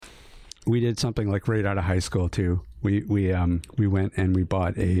We did something like right out of high school too. We went and we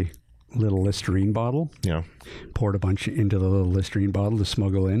bought a little Listerine bottle. Yeah. Poured a bunch into the little Listerine bottle to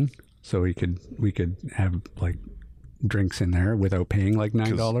smuggle in, so we could have like drinks in there without paying like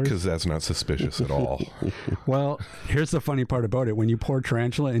 $9. Because that's not suspicious at all. Well, here's the funny part about it. When you pour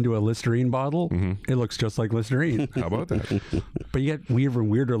Tarantula into a Listerine bottle, it looks just like Listerine. How about that? But you get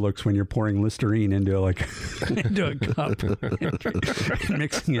weirder looks when you're pouring Listerine into like into a cup and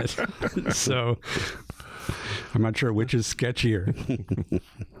mixing it. So I'm not sure which is sketchier.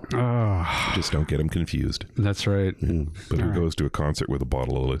 Just don't get them confused. That's right. But who goes to a concert with a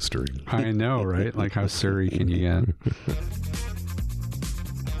bottle of Listerine? I know, right? Like, how Surrey can you get?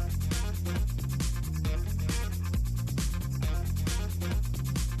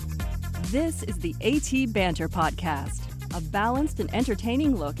 This is the AT Banter Podcast, a balanced and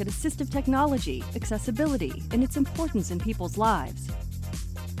entertaining look at assistive technology, accessibility, and its importance in people's lives.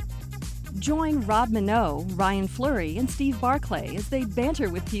 Join Rob Minot, Ryan Fleury, and Steve Barclay as they banter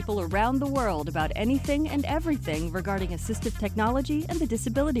with people around the world about anything and everything regarding assistive technology and the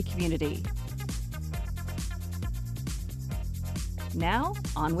disability community. Now,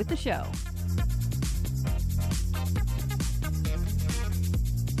 on with the show.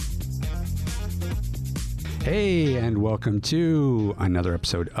 Hey, and welcome to another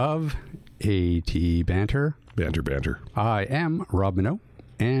episode of AT Banter. Banter. I am Rob Minot,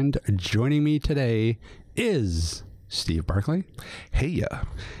 and joining me today is Steve Barclay. Hey, yeah.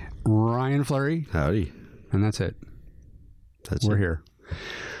 Ryan Fleury. Howdy. And that's it. We're here.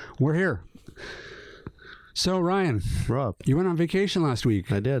 We're here. So, Ryan. Rob. You went on vacation last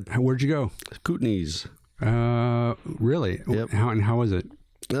week. I did. Where'd you go? Kootenays. Really? Yep. How was it?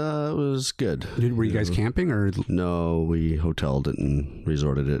 It was good. Were you guys camping or? No, we hoteled it and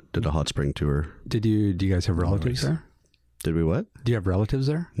resorted it. Did a hot spring tour. Do you guys have relatives there? Did we what? Do you have relatives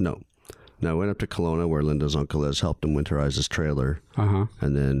there? No. I went up to Kelowna where Linda's uncle has helped him winterize his trailer. Uh-huh.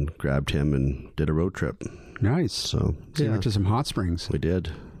 And then grabbed him and did a road trip. Nice. So you went to some hot springs. We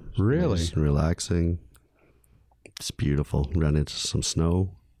did. Really? Nice and relaxing. It's beautiful. Ran into some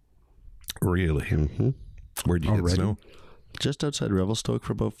snow. Really? Mm-hmm. Where'd you get snow? Just outside Revelstoke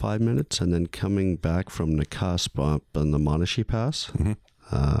for about 5 minutes, and then coming back from Nakusp up on the Monashee Pass,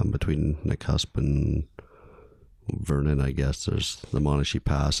 between Nakusp and Vernon, I guess. There's the Monashee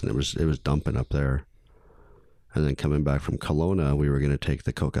Pass, and it was dumping up there. And then coming back from Kelowna, we were going to take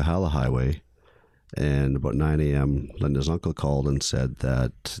the Coquihalla Highway, and about 9 a.m., Linda's uncle called and said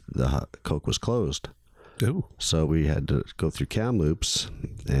that the Coke was closed. Oh. So we had to go through Kamloops.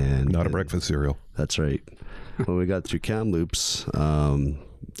 Not a breakfast cereal. That's right. When we got through Kamloops,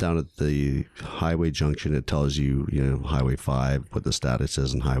 down at the highway junction, it tells you, Highway 5, what the status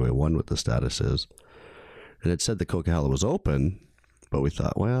is, and Highway 1, what the status is. And it said the Coquihalla was open, but we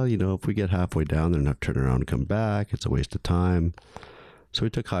thought, well, if we get halfway down there and have to turn around and come back, it's a waste of time. So we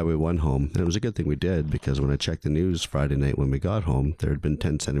took Highway 1 home, and it was a good thing we did, because when I checked the news Friday night when we got home, there had been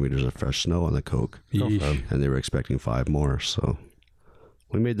 10 centimeters of fresh snow on the Coke, and they were expecting 5 more, so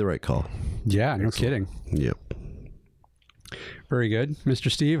we made the right call. Yeah, no kidding. Yep. Very good.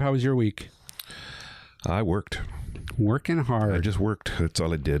 Mr. Steve, how was your week? I worked. Working hard. I just worked. That's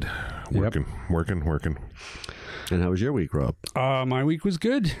all I did. Working. And how was your week, Rob? My week was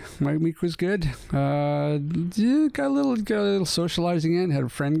good. Got a little socializing in. Had a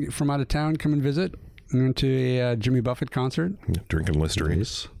friend from out of town come and visit. Went to a Jimmy Buffett concert. Drinking Listerine.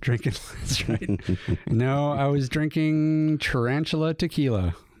 Nice. Drinking, that's right. No, I was drinking Tarantula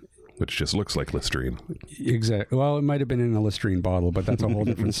tequila. Which just looks like Listerine. Exactly. Well, it might have been in a Listerine bottle, but that's a whole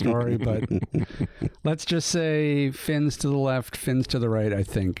different story. But let's just say fins to the left, fins to the right. I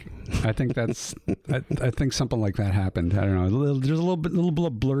think that's. I think something like that happened. I don't know. There's a little bit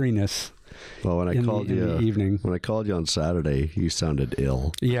of blurriness. Well, when I called you in the evening, when I called you on Saturday, you sounded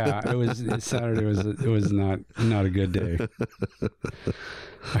ill. Yeah, Saturday was not a good day.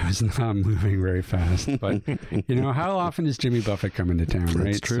 I was not moving very fast, but how often does Jimmy Buffett come into town, right?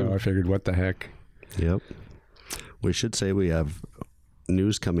 That's true. So I figured, what the heck? Yep. We should say we have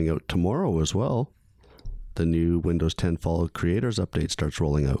news coming out tomorrow as well. The new Windows 10 Fall Creators Update starts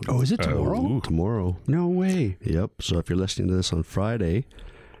rolling out. Oh, is it tomorrow? Tomorrow. No way. Yep. So if you're listening to this on Friday,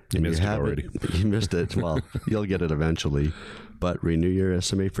 you missed it already. You missed it. Well, you'll get it eventually. But renew your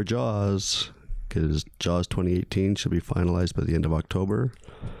SMA for JAWS, because JAWS 2018 should be finalized by the end of October.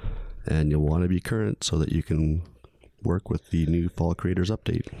 And you'll want to be current so that you can work with the new Fall Creators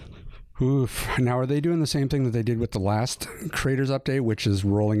Update. Oof. Now, are they doing the same thing that they did with the last Creators update, which is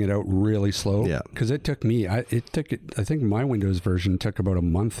rolling it out really slow? Yeah. Because it took me, I think my Windows version took about a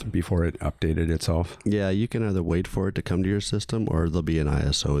month before it updated itself. Yeah, you can either wait for it to come to your system, or there'll be an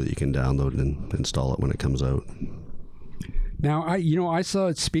ISO that you can download and install it when it comes out. Now, I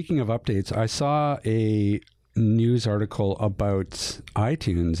saw, speaking of updates, I saw a news article about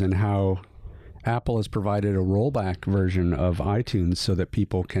iTunes and how Apple has provided a rollback version of iTunes so that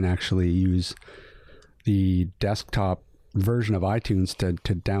people can actually use the desktop version of iTunes to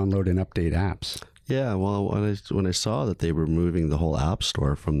download and update apps. Yeah, well, when I saw that they were moving the whole App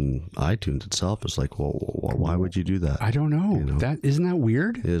Store from iTunes itself, it's like, well, why would you do that? I don't know. That isn't that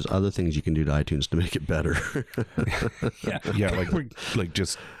weird? There's other things you can do to iTunes to make it better. Yeah, like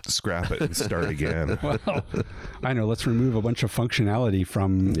just scrap it and start again. Well, I know. Let's remove a bunch of functionality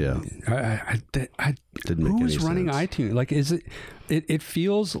from. Yeah. Didn't make Who's any running sense. iTunes? Like, is it? It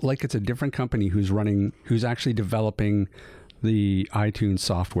feels like it's a different company who's actually developing the iTunes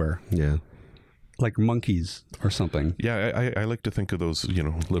software. Yeah. Like monkeys or something. Yeah, I like to think of those,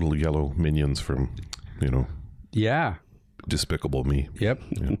 little yellow minions from, Yeah. Despicable Me. Yep.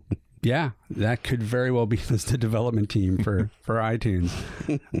 Yeah. Yeah, that could very well be the development team for iTunes.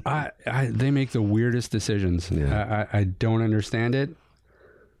 They make the weirdest decisions. Yeah. I don't understand it.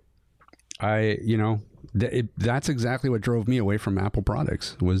 That's exactly what drove me away from Apple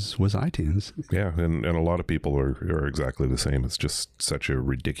products was iTunes. Yeah, and a lot of people are exactly the same. It's just such a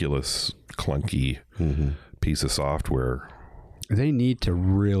ridiculous, clunky piece of software. They need to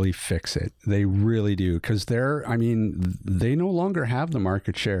really fix it. They really do, because they no longer have the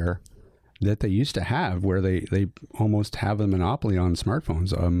market share that they used to have, where they almost have a monopoly on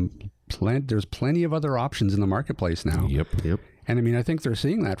smartphones. There's plenty of other options in the marketplace now. Yep. And I think they're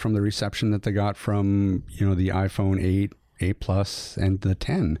seeing that from the reception that they got from, the iPhone 8, 8 Plus, and the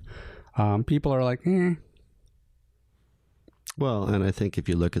 10. People are like, eh. Well, and I think if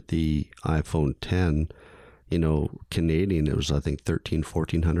you look at the iPhone 10, Canadian, it was, I think,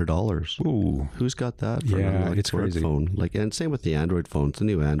 $1,300-$1,400. Ooh. Who's got that for Yeah, an it's crazy. phone? And same with the Android phones. The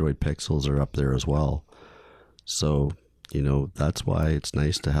new Android Pixels are up there as well. So, that's why it's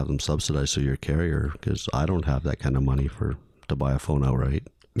nice to have them subsidized through your carrier, because I don't have that kind of money to buy a phone outright.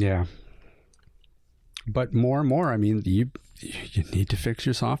 Yeah. But more and more, you need to fix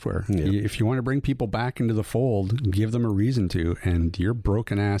your software. Yeah. If you want to bring people back into the fold, give them a reason to, and your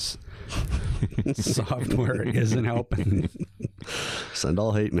broken ass software isn't helping. Send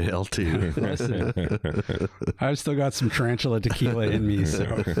all hate mail to. Listen, I've still got some tarantula tequila in me,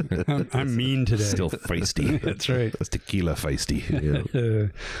 so I'm mean today. Still feisty. That's right. It's tequila feisty.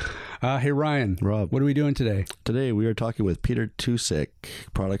 Yeah. Hey, Ryan. Rob. What are we doing today? Today we are talking with Peter Tusick,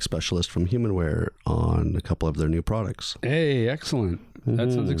 product specialist from Humanware, on a couple of their new products. Hey, excellent.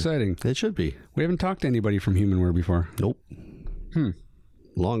 That sounds exciting. It should be. We haven't talked to anybody from Humanware before. Nope.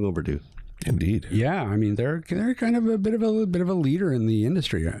 Long overdue. Indeed. Yeah, they're kind of a bit of a leader in the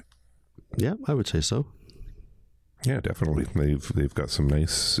industry. Yeah, I would say so. Yeah, definitely. They've got some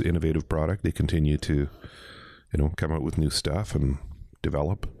nice innovative product. They continue to, come out with new stuff and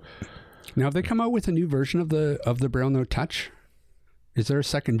develop. Now, have they come out with a new version of the Braille Note Touch? Is there a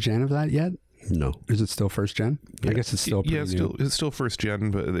second gen of that yet? No. Is it still first gen? Yeah. I guess it's still pretty new. It's still first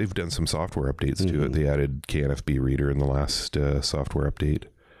gen, but they've done some software updates to it. They added KNFB Reader in the last software update.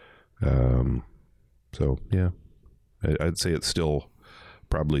 So yeah, I'd say it's still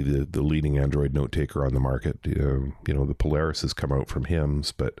probably the leading Android note taker on the market. The Polaris has come out from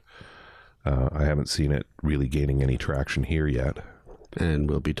HIMS, but I haven't seen it really gaining any traction here yet. And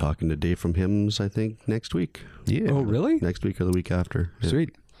we'll be talking to Dave from HIMS, I think, next week. Yeah. Oh, really? Next week or the week after. Yeah.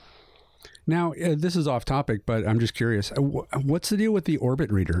 Sweet. Now, this is off topic, but I'm just curious. What's the deal with the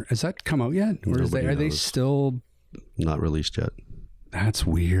Orbit Reader? Has that come out yet? Or are they still... Not released yet. That's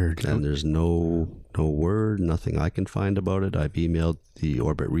weird. And there's no word, nothing I can find about it. I've emailed the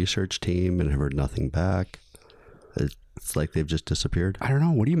Orbit research team and have heard nothing back. It's like they've just disappeared. I don't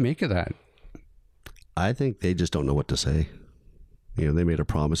know. What do you make of that? I think they just don't know what to say. They made a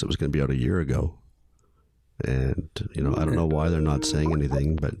promise it was going to be out a year ago. And, I don't know why they're not saying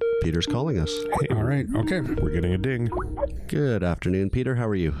anything, but Peter's calling us. Hey, All right. Okay. we're getting a ding. Good afternoon, Peter. How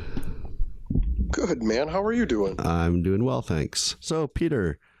are you? Good, man. How are you doing? I'm doing well, thanks. So,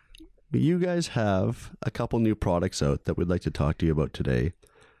 Peter, you guys have a couple new products out that we'd like to talk to you about today.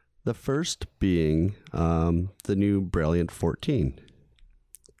 The first being the new Brilliant 14.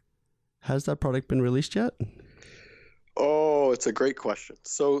 Has that product been released yet? Oh, it's a great question.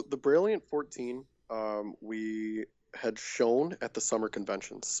 So the Brilliant 14, we had shown at the summer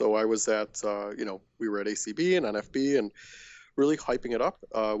conventions. So I was at, we were at ACB and NFB, and really hyping it up.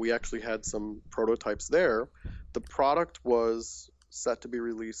 We actually had some prototypes there. The product was set to be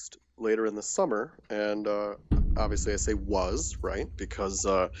released later in the summer, and obviously I say was, right, because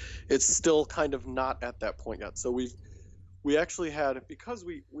it's still kind of not at that point yet. So we actually had, because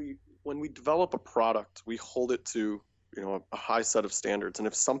we when we develop a product, we hold it to, you know, a high set of standards, and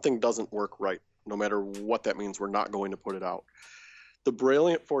if something doesn't work right, no matter what that means, we're not going to put it out. The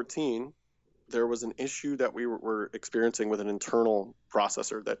Brailliant 14, there was an issue that we were experiencing with an internal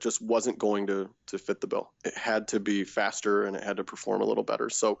processor that just wasn't going to fit the bill. It had to be faster and it had to perform a little better.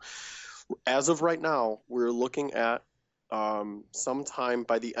 So as of right now, we're looking at sometime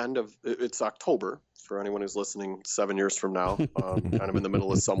by the end of, it's October, for anyone who's listening 7 years from now, kind of in the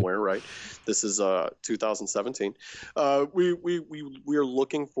middle of somewhere, right? This is 2017. We are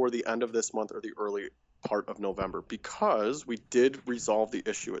looking for the end of this month or the early part of November, because we did resolve the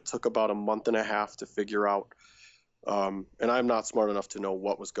issue. It took about a month and a half to figure out, and I'm not smart enough to know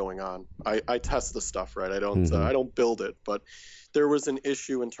what was going on. I test the stuff, right? I don't build it, but there was an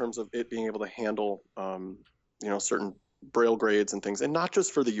issue in terms of it being able to handle certain Braille grades and things, and not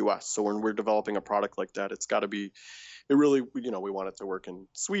just for the US. So when we're developing a product like that, it's got to be, it really, we want it to work in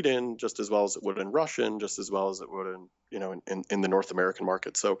Sweden just as well as it would in Russian, just as well as it would in the North American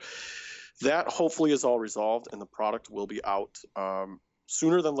market. So that hopefully is all resolved, and the product will be out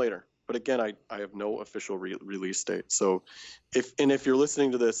sooner than later. But again, I have no official release date. So if you're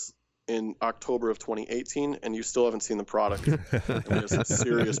listening to this in October of 2018 and you still haven't seen the product, we have some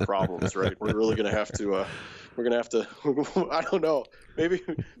serious problems, right? We're really going to have to, I don't know, maybe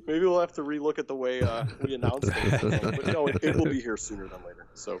we'll have to relook at the way we announce things. But no, it will be here sooner than later.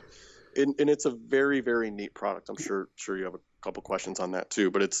 So, and it's a very, very neat product. I'm sure you have a couple questions on that too,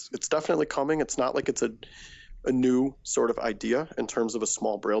 but it's definitely coming. It's not like it's a new sort of idea in terms of a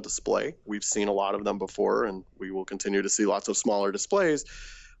small Braille display. We've seen a lot of them before, and we will continue to see lots of smaller displays.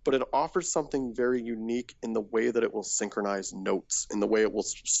 But it offers something very unique in the way that it will synchronize notes, in the way it will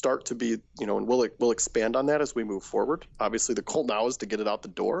start to be, and we'll expand on that as we move forward. Obviously, the goal now is to get it out the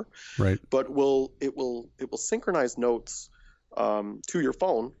door, right? But it will synchronize notes to your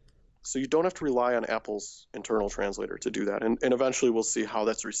phone, so you don't have to rely on Apple's internal translator to do that. And eventually, we'll see how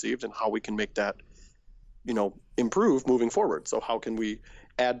that's received and how we can make that, improve moving forward. So how can we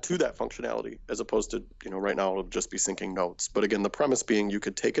add to that functionality, as opposed to, right now it'll just be syncing notes. But again, the premise being you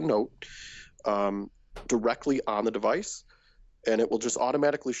could take a note directly on the device, and it will just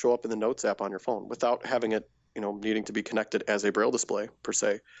automatically show up in the Notes app on your phone without having it, needing to be connected as a Braille display per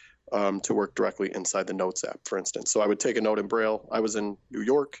se, to work directly inside the Notes app, for instance. So I would take a note in Braille. I was in New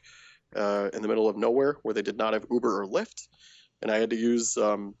York, in the middle of nowhere, where they did not have Uber or Lyft, and I had to use,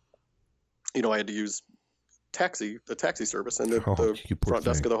 the taxi service, and the front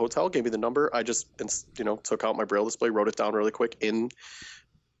desk of the hotel gave me the number. I just took out my Braille display, wrote it down really quick in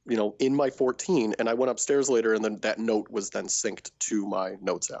my 14, and I went upstairs later, and then that note was then synced to my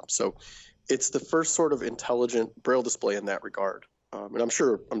Notes app. So it's the first sort of intelligent Braille display in that regard. And I'm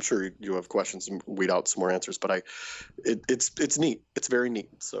sure you have questions and weed out some more answers, but it's neat. It's very neat.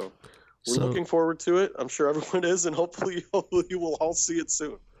 So we're looking forward to it. I'm sure everyone is, and hopefully we'll all see it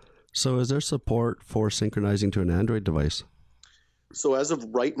soon. So is there support for synchronizing to an Android device? So as of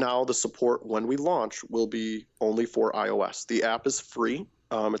right now, the support when we launch will be only for iOS. The app is free.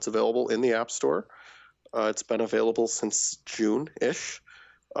 It's available in the App Store. It's been available since June-ish,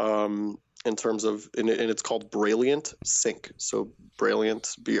 in terms of, and it's called Brailliant Sync. So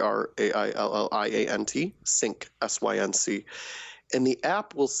Brailliant, Brailliant, Sync, SYNC. And the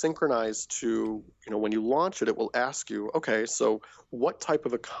app will synchronize to, when you launch it, it will ask you, okay, so what type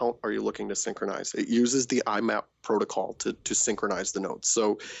of account are you looking to synchronize? It uses the IMAP protocol to synchronize the notes.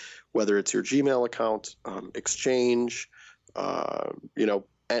 So whether it's your Gmail account, Exchange,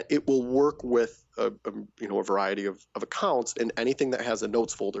 it will work with a variety of accounts in anything that has a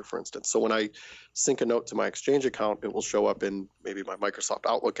notes folder, for instance. So when I sync a note to my Exchange account, it will show up in maybe my Microsoft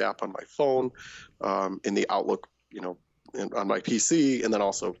Outlook app on my phone, in the Outlook, on my PC, and then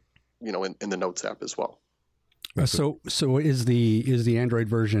also, in the Notes app as well. So is the Android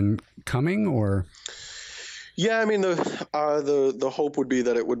version coming, or? Yeah, I mean, the hope would be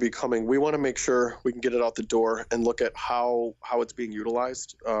that it would be coming. We want to make sure we can get it out the door and look at how it's being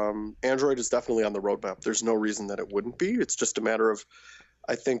utilized. Android is definitely on the roadmap. There's no reason that it wouldn't be. It's just a matter of,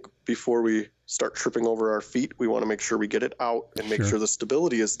 I think, before we start tripping over our feet, we want to make sure we get it out and make sure the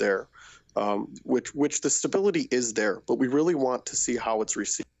stability is there. Which the stability is there, but we really want to see how it's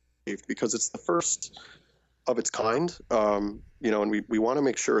received, because it's the first of its kind, and we want to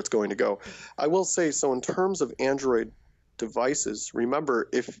make sure it's going to go. I will say, so in terms of Android devices, remember,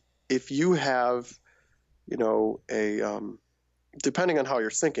 if you have, depending on how you're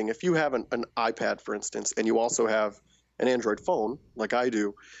syncing, if you have an iPad, for instance, and you also have an Android phone, like I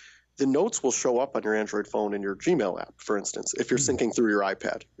do, the notes will show up on your Android phone in your Gmail app, for instance, if you're syncing through your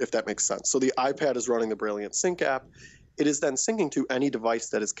iPad, if that makes sense. So the iPad is running the Brilliant Sync app. It is then syncing to any device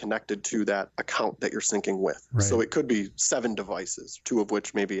that is connected to that account that you're syncing with. Right. So it could be 7 devices, 2 of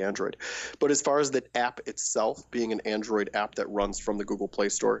which may be Android. But as far as the app itself being an Android app that runs from the Google Play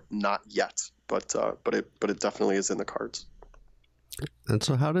Store, not yet. But it definitely is in the cards. And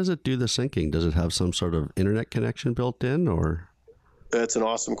so how does it do the syncing? Does it have some sort of internet connection built in, or? That's an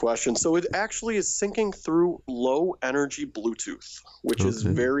awesome question. So it actually is syncing through low energy Bluetooth, which is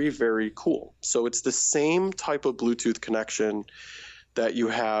very, very cool. So it's the same type of Bluetooth connection that you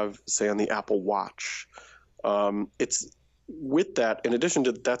have, say, on the Apple Watch. It's with that, in addition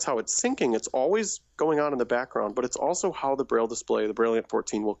to that's how it's syncing, it's always going on in the background, but it's also how the Braille display, the Brilliant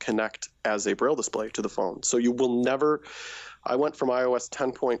 14, will connect as a Braille display to the phone. So you will never, I went from iOS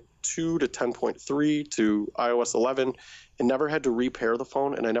 10.2 to 10.3 to iOS 11 and never had to repair the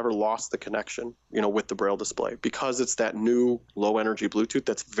phone, and I never lost the connection, with the Braille display, because it's that new low energy Bluetooth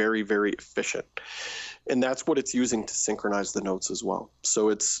that's very, very efficient. And that's what it's using to synchronize the notes as well.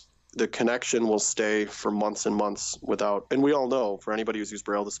 So the connection will stay for months and months without, and we all know, for anybody who's used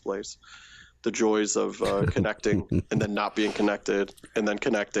Braille displays, the joys of connecting and then not being connected and then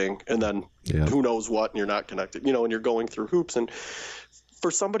connecting and then who knows what, and you're not connected, and you're going through hoops. And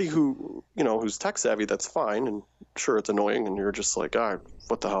for somebody who, who's tech savvy, that's fine. And sure, it's annoying and you're just like,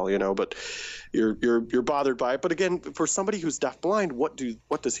 what the hell, but you're bothered by it. But again, for somebody who's deafblind,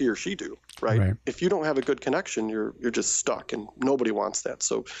 what does he or she do, right? If you don't have a good connection, you're just stuck, and nobody wants that.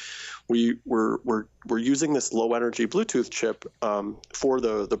 So we're using this low energy Bluetooth chip for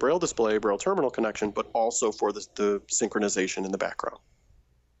the Braille display, Braille terminal connection, but also for the synchronization in the background.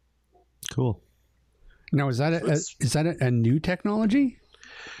 Cool. Now, is that a new technology?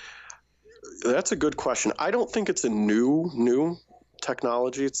 That's a good question. I don't think it's a new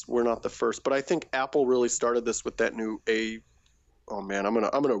technology. We're not the first, but I think Apple really started this with that new I'm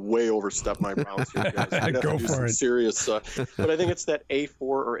gonna way overstep my bounds here, guys. Go for it. Serious, but I think it's that A4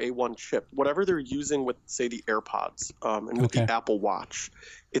 or A1 chip, whatever they're using with, say, the AirPods and with the Apple Watch.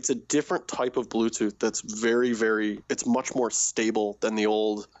 It's a different type of Bluetooth that's very, very. It's much more stable than the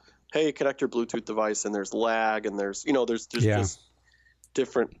old. Hey, connect your Bluetooth device, and there's lag, and there's just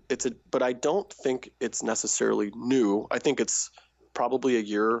different. But I don't think it's necessarily new. I think it's probably a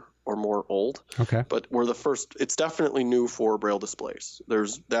year or more old. Okay. But we're the first. It's definitely new for Braille displays.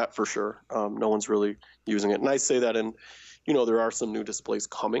 There's that for sure. No one's really using it, and I say that in, there are some new displays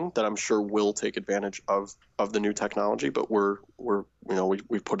coming that I'm sure will take advantage of the new technology. But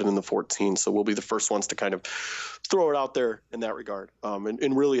we put it in the 14, so we'll be the first ones to kind of throw it out there in that regard.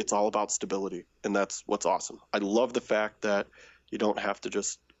 And really, it's all about stability, and that's what's awesome. I love the fact that you don't have to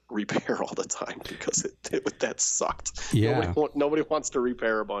just repair all the time, because that sucked. Yeah. Nobody wants to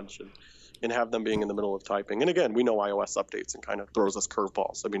repair a bunch and have them being in the middle of typing. And again, we know iOS updates and kind of throws us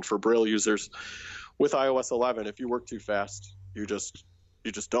curveballs. I mean, for Braille users with iOS 11, if you work too fast, you just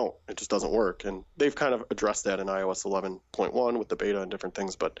don't. It just doesn't work. And they've kind of addressed that in iOS 11.1 with the beta and different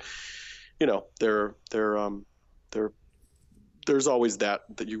things. But there's always that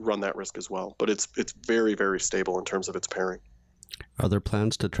you run that risk as well. But it's very, very stable in terms of its pairing. Are there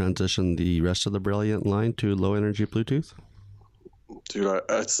plans to transition the rest of the Brilliant line to low energy Bluetooth? Dude,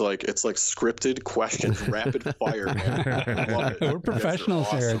 it's like scripted questions, rapid fire, man. I love it. We're professionals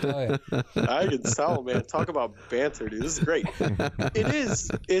here, I tell you. I can tell, man. Talk about banter, dude. This is great. It is.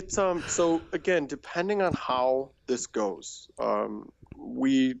 It's so again, depending on how this goes,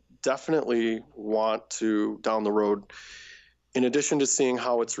 we definitely want to, down the road, in addition to seeing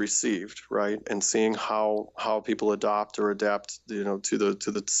how it's received, right, and seeing how people adopt or adapt, to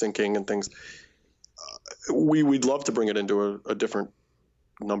the syncing and things, we'd love to bring it into a different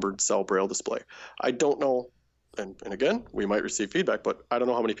numbered cell Braille display. I don't know, and again, we might receive feedback, but I don't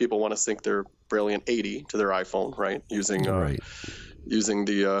know how many people want to sync their Brilliant 80 to their iPhone, right, using the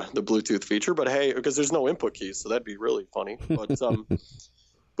Bluetooth feature. But hey, because there's no input keys, so that'd be really funny. But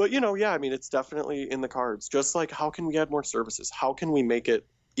But, I mean, it's definitely in the cards. Just like, how can we add more services? How can we make it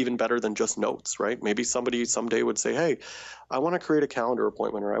even better than just notes, right? Maybe somebody someday would say, hey, I want to create a calendar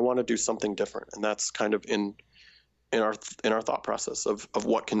appointment, or I want to do something different. And that's kind of in our thought process of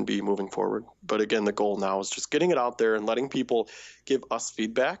what can be moving forward. But again, the goal now is just getting it out there and letting people give us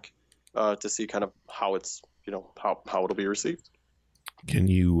feedback to see kind of how it's, how it'll be received. Can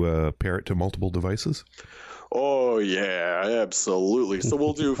you pair it to multiple devices? Oh yeah, absolutely. So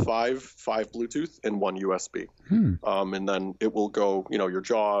we'll do five Bluetooth and 1 USB, and then it will go. Your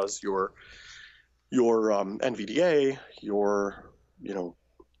JAWS, your your NVDA, your,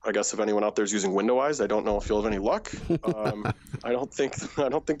 I guess if anyone out there is using WindowEyes, I don't know if you'll have any luck. I don't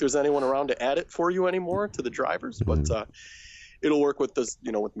think there's anyone around to add it for you anymore to the drivers, but it'll work with this,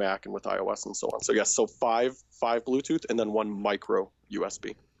 with Mac and with iOS and so on. So yes, so five Bluetooth and then 1 micro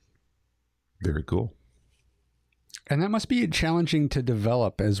USB. Very cool. And that must be challenging to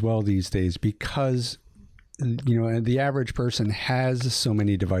develop as well these days because, the average person has so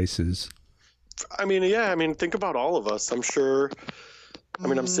many devices. I mean, yeah, think about all of us. I'm sure.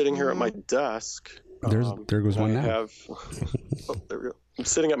 I'm sitting here at my desk. There goes one now. There we go. I'm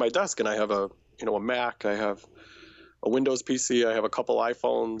sitting at my desk and I have a Mac. I have a Windows PC. I have a couple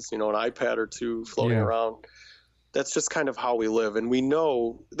iPhones, an iPad or two floating around. That's just kind of how we live. And we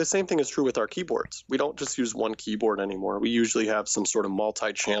know the same thing is true with our keyboards. We don't just use one keyboard anymore. We usually have some sort of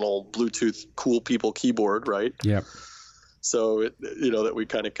multi-channel Bluetooth cool people keyboard, right? Yeah. So, that we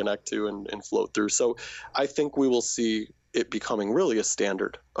kind of connect to and float through. So I think we will see it becoming really a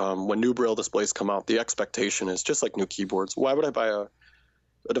standard. When new Braille displays come out, the expectation is just like new keyboards. Why would I buy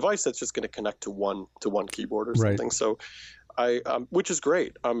a device that's just going to connect to one keyboard or something? Right. So which is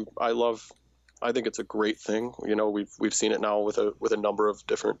great. I think it's a great thing. We've seen it now with a number of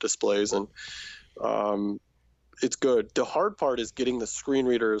different displays, and it's good. The hard part is getting the screen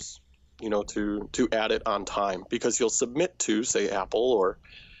readers, to add it on time, because you'll submit to, say, Apple or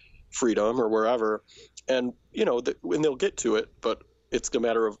Freedom or wherever, and and they'll get to it, but it's a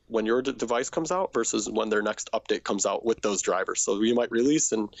matter of when your device comes out versus when their next update comes out with those drivers. So you might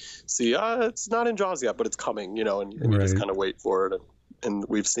release and see, it's not in JAWS yet, but it's coming, and you just kind of wait for it. And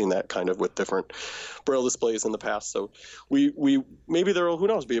we've seen that kind of with different Braille displays in the past. So we maybe there will, who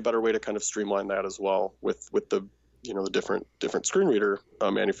knows, be a better way to kind of streamline that as well with the the different screen reader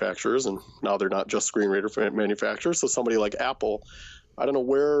manufacturers. And now they're not just screen reader manufacturers. So somebody like Apple, I don't know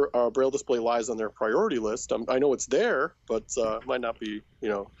where Braille display lies on their priority list. I know it's there, but it might not be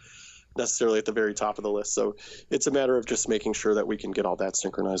necessarily at the very top of the list. So it's a matter of just making sure that we can get all that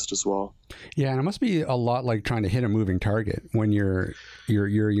synchronized as well. Yeah, and it must be a lot like trying to hit a moving target when you're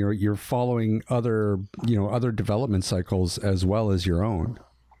following other development cycles as well as your own.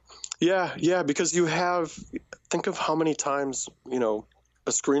 Yeah, because think of how many times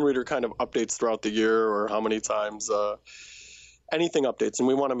a screen reader kind of updates throughout the year, or how many times anything updates, and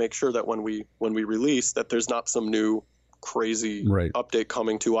we want to make sure that when we release, that there's not some new crazy update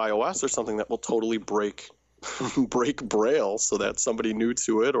coming to iOS or something that will totally break Braille, so that somebody new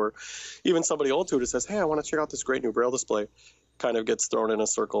to it, or even somebody old to it, says, hey, I want to check out this great new Braille display, kind of gets thrown in a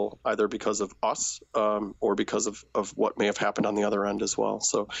circle, either because of us or because of what may have happened on the other end as well.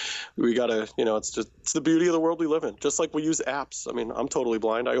 So we got to, it's the beauty of the world we live in. Just like we use apps. I'm totally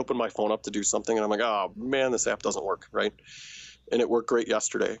blind. I open my phone up to do something and I'm like, oh man, this app doesn't work, right? And it worked great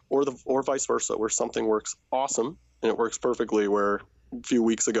yesterday, or vice versa, where something works awesome and it works perfectly, where a few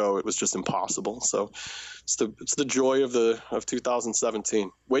weeks ago it was just impossible. So it's the joy of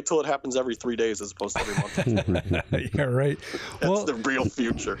 2017. Wait till it happens every 3 days as opposed to every month. Yeah, right. That's the real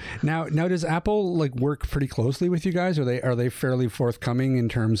future. Now does Apple work pretty closely with you guys? Are they fairly forthcoming in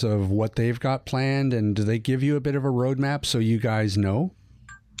terms of what they've got planned, and do they give you a bit of a roadmap so you guys know?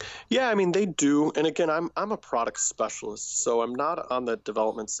 Yeah, they do. And again, I'm a product specialist, so I'm not on the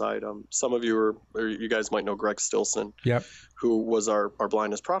development side. Some of you you guys might know Greg Stilson, who was our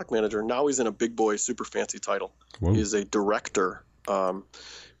blindness product manager. Now he's in a big boy, super fancy title. Whoa. He's a director.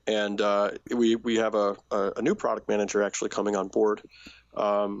 And we have a new product manager actually coming on board,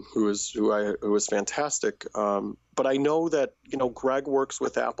 who is fantastic. But I know that Greg works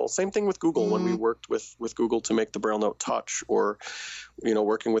with Apple. Same thing with Google when we worked with Google to make the Braille Note Touch, or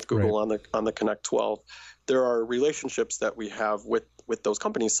working with Google on the Connect 12. There are relationships that we have with those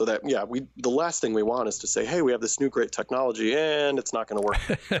companies, so that the last thing we want is to say, hey, we have this new great technology and it's not going to work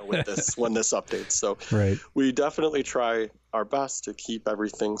with this when this updates. So we definitely try our best to keep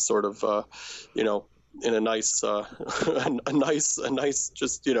everything sort of in a nice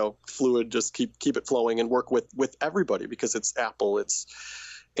just fluid, just keep it flowing and work with everybody, because it's Apple, it's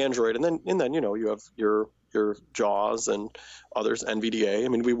Android, and then you have your JAWS and others, NVDA.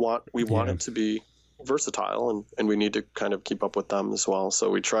 We want it to be versatile, and we need to kind of keep up with them as well.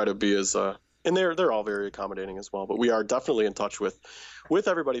 So we try to be as and they're all very accommodating as well, but we are definitely in touch with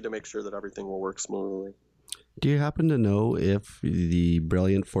everybody to make sure that everything will work smoothly. Do you happen to know if the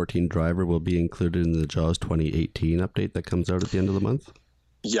Brilliant 14 driver will be included in the JAWS 2018 update that comes out at the end of the month?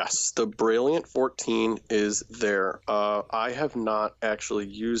 Yes, the Brilliant 14 is there. I have not actually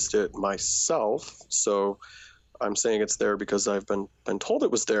used it myself, so I'm saying it's there because I've been told it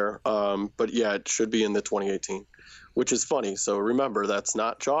was there. But yeah, it should be in the 2018. which is funny. So remember, that's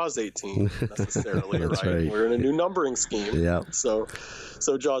not Jaws 18 necessarily, That's right? right. We're in a new numbering scheme. Yeah. So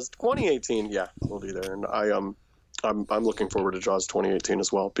Jaws 2018, yeah, we'll be there, and I'm looking forward to Jaws 2018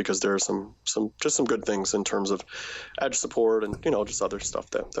 as well, because there are some good things in terms of edge support and just other stuff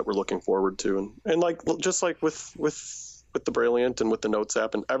that we're looking forward to, and like just like with the Brilliant and with the Notes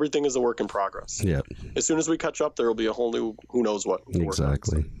app, and everything is a work in progress. Yeah. As soon as we catch up, there will be a whole new who knows what. to work on.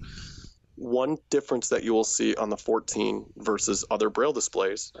 Exactly. So one difference that you will see on the 14 versus other Braille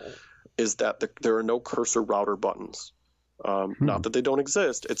displays is that there are no cursor router buttons. Not that they don't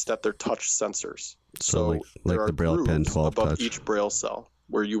exist, it's that they're touch sensors. So like there are the Braille Pen grooves 12 above touch. each Braille cell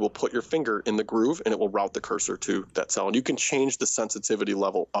where you will put your finger in the groove and it will route the cursor to that cell. And you can change the sensitivity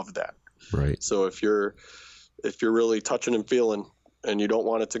level of that. Right. So if you're really touching and feeling and you don't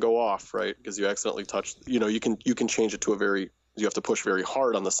want it to go off, right, because you accidentally touched, you can change it to you have to push very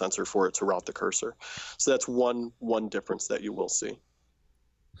hard on the sensor for it to route the cursor. So that's one difference that you will see.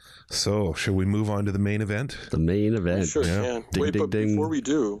 So, shall we move on to the main event? The main event. Sure Yeah. can. Ding, Wait, ding, but ding. before we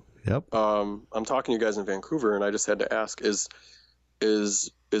do, Yep. I'm talking to you guys in Vancouver, and I just had to ask: is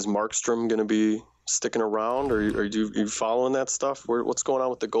Markstrom going to be sticking around, or are you following that stuff? What's going on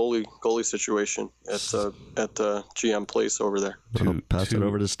with the goalie situation at the GM place over there? I'll pass it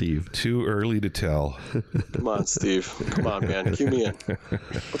over to Steve. Too early to tell. Come on, Steve. Come on, man. Cue me in.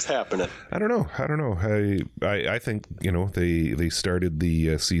 What's happening? I don't know. I think they started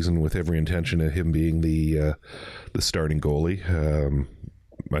the season with every intention of him being the starting goalie.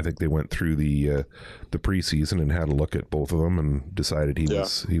 I think they went through the preseason and had a look at both of them and decided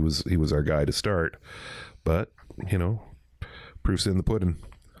he was our guy to start. But proof's in the pudding.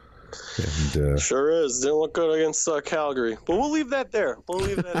 And Sure is. Didn't look good against Calgary, but we'll leave that there. I'm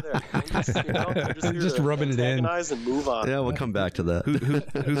Just rubbing it in. antagonize and move on. Yeah, we'll come back to that.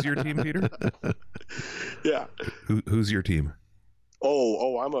 who's your team, Peter? Yeah. Who's your team?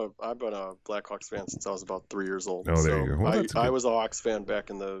 Oh, I've been a Blackhawks fan since I was about 3 years old. Oh, there you go. Well, that's I good. was a Hawks fan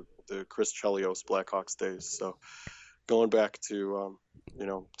back in the Chris Chelios Blackhawks days. So going back to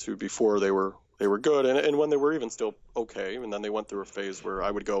to before they were good, and when they were even still okay, and then they went through a phase where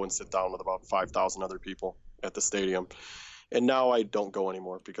I would go and sit down with about 5,000 other people at the stadium, and now I don't go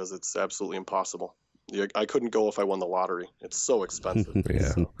anymore because it's absolutely impossible. I couldn't go if I won the lottery. It's so expensive. Yeah. Yeah,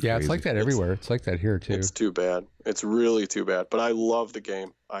 it's Crazy. like that everywhere. It's like that here too. It's too bad. It's really too bad. But I love the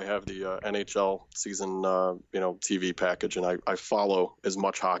game. I have the NHL season, TV package, and I follow as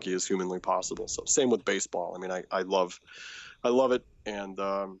much hockey as humanly possible. So same with baseball. I mean, I love it, and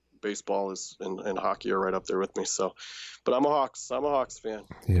baseball is and hockey are right up there with me. So, but I'm a Hawks fan.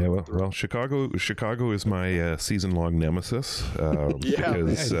 Yeah, well, Chicago is my season-long nemesis.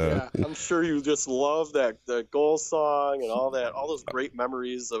 Because, I'm sure you just love the goal song and all those great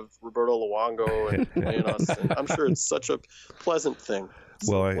memories of Roberto Luongo and playing us. And I'm sure it's such a pleasant thing.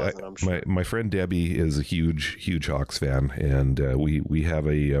 I'm sure. my friend Debbie is a huge Hawks fan, and we have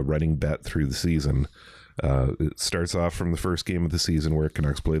a running bet through the season. It starts off from the first game of the season where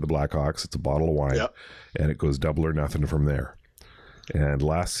Canucks play the Blackhawks. It's a bottle of wine, and it goes double or nothing from there. And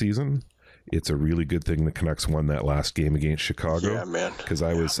last season, it's a really good thing the Canucks won that last game against Chicago. Yeah, man. Because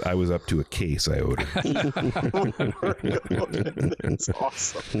I was up to a case I owed her. That's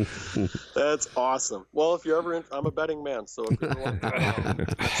awesome. That's awesome. Well, if you're ever I'm a betting man, so if you ever want to throw down,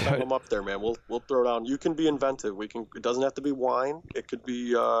 next time I'm up there, man, we'll throw down. You can be inventive. It doesn't have to be wine. It could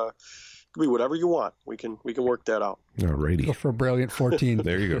be whatever you want. We can work that out. Alrighty. Go for a Brilliant 14.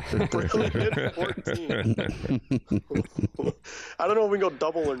 There you go. Brilliant 14. I don't know if we can go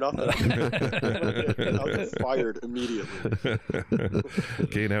double or nothing. I'll get fired immediately.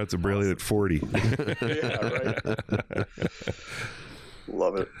 Okay, now it's a Brilliant 40. Yeah, right.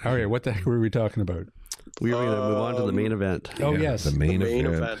 Love it. All right, what the heck were we talking about? We were going to move on to the main event. Oh, Yeah, yes. the main Main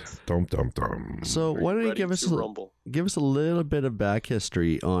event. event. Dum dum dum. So why don't you Ready give us to rumble. a little bit of back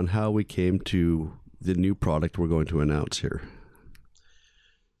history on how we came to the new product we're going to announce here?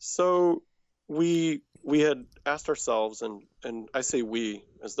 So we had asked ourselves, and I say we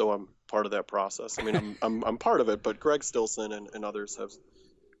as though I'm part of that process. I mean, I'm part of it, but Greg Stilson and others have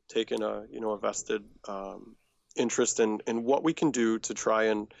taken a vested interest in what we can do to try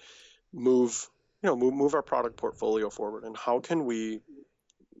and move our product portfolio forward, and how can we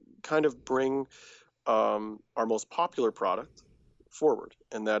kind of bring our most popular product forward.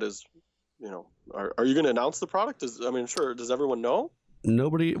 And that is, are you going to announce the product? Sure. Does everyone know?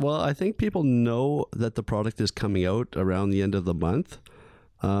 Well, I think people know that the product is coming out around the end of the month.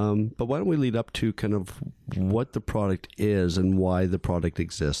 But why don't we lead up to kind of what the product is and why the product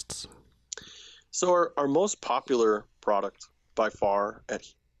exists? So our most popular product by far at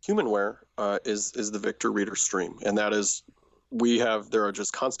HumanWare is the Victor Reader Stream, and that is there are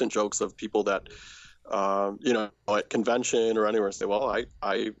just constant jokes of people that at convention or anywhere say, well,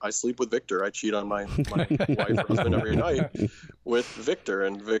 I sleep with Victor. I cheat on my wife or husband every night with Victor,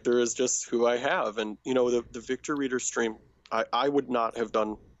 and Victor is just who I have. And the Victor Reader Stream, I would not have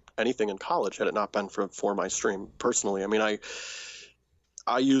done anything in college had it not been for my stream personally. I mean,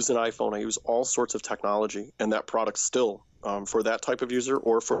 I use an iPhone. I use all sorts of technology, and that product still, for that type of user,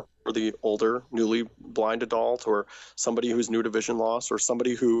 or for the older, newly blind adult, or somebody who's new to vision loss, or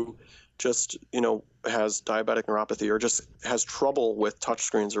somebody who just, has diabetic neuropathy, or just has trouble with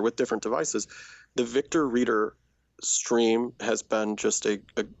touchscreens or with different devices, the Victor Reader Stream has been just a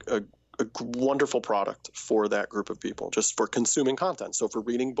wonderful product for that group of people, just for consuming content. So for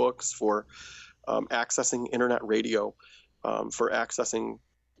reading books, for accessing internet radio, for accessing,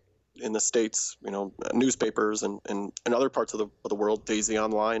 in the States, newspapers and other parts of the world, Daisy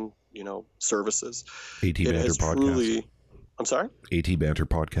Online, services. AT Banter podcast. I'm sorry? AT Banter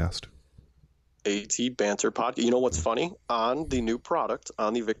podcast. AT Banter podcast. You know what's funny? On the new product,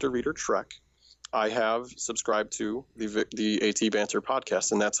 on the Victor Reader Trek, I have subscribed to the AT Banter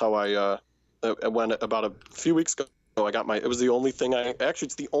podcast, and that's how I went about a few weeks ago. I got it was the only thing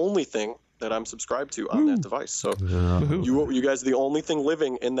it's the only thing that I'm subscribed to on that device. So you guys are the only thing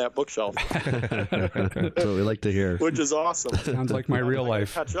living in that bookshelf. That's what we like to hear. Which is awesome. Sounds like my real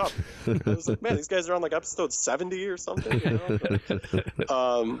life. Catch up. I was like, man, these guys are on like episode 70 or something.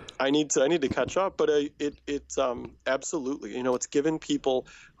 I need to catch up, but it's absolutely, it's given people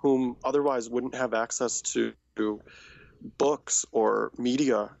whom otherwise wouldn't have access to books or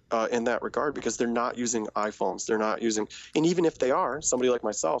media in that regard, because they're not using iPhones. They're not using, and even if they are, somebody like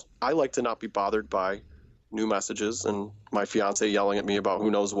myself, I like to not be bothered by new messages and my fiance yelling at me about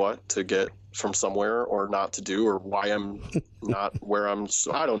who knows what to get from somewhere or not to do, or why I'm not where I'm.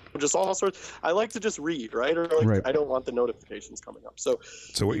 I don't know, just all sorts. I like to just read, right? Or Right. I don't want the notifications coming up. So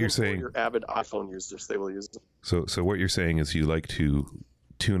what you're saying, your avid iPhone users, they will use it. So what you're saying is you like to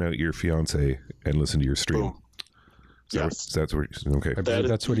tune out your fiance and listen to your stream. Boom. Yes. That's what. Okay. I believe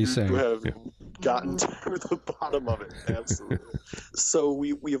that's what he's saying. You have gotten to the bottom of it. Absolutely. So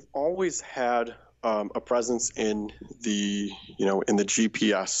we have always had a presence in the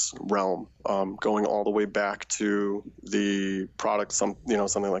GPS realm, going all the way back to the product, something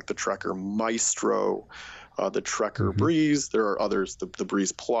like the Trekker Maestro, the Trekker Breeze. There are others, the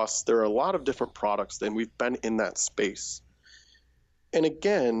Breeze Plus. There are a lot of different products, and we've been in that space. And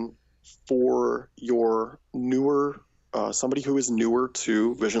again, for your newer somebody who is newer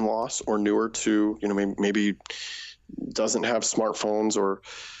to vision loss, or newer to, maybe doesn't have smartphones, or,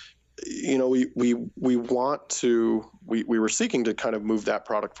 we were seeking to kind of move that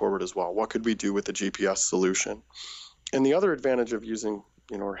product forward as well. What could we do with the GPS solution? And the other advantage of using,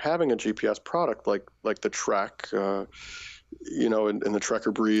 or having a GPS product like the Trek, and the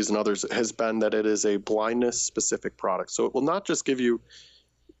Trekker Breeze and others, has been that it is a blindness specific product. So it will not just give you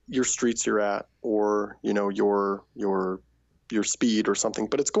your streets you're at, or your speed or something,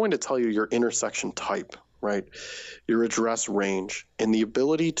 but it's going to tell you your intersection type, right? Your address range, and the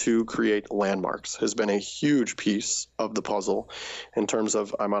ability to create landmarks has been a huge piece of the puzzle in terms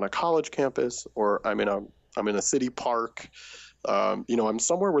of, I'm on a college campus, or I'm in a city park, I'm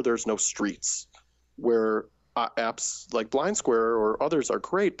somewhere where there's no streets, where apps like Blind Square or others are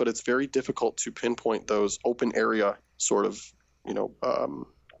great, but it's very difficult to pinpoint those open area sort of,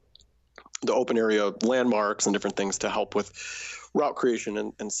 the open area landmarks and different things to help with route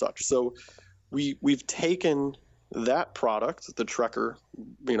creation and such. So we've taken that product, the Trekker,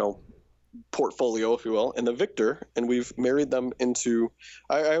 portfolio, if you will, and the Victor, and we've married them into,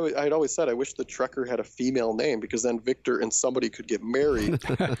 I'd always said I wish the Trekker had a female name, because then Victor and somebody could get married,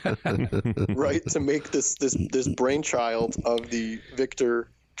 right, to make this brainchild of the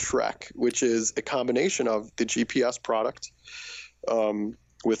Victor Trek, which is a combination of the GPS product,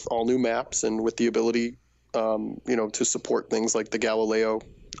 with all new maps, and with the ability, to support things like the Galileo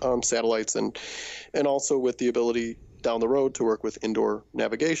satellites, and also with the ability down the road to work with indoor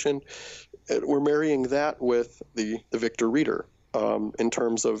navigation. We're marrying that with the Victor Reader, in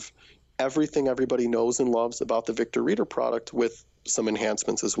terms of everything everybody knows and loves about the Victor Reader product, with some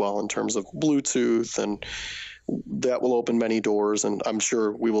enhancements as well in terms of Bluetooth, and that will open many doors. And I'm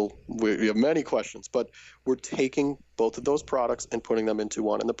sure we have many questions, but we're taking both of those products and putting them into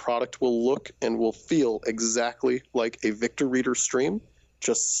one, and the product will look and will feel exactly like a Victor Reader Stream,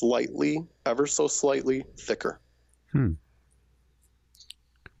 just slightly, ever so slightly thicker.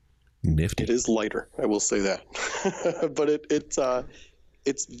 Nifty. It is lighter, I will say that. But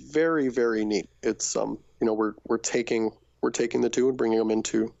it's very, very neat. It's we're taking we're taking the two and bringing them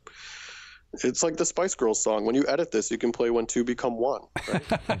into. It's like the Spice Girls song. When you edit this, you can play when two become one. Right?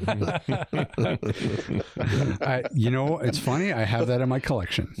 It's funny. I have that in my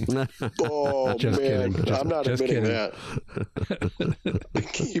collection. Oh, just man. kidding. I'm not just admitting kidding.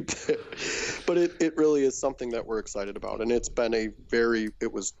 that. Keep it. But it really is something that we're excited about. And it's been the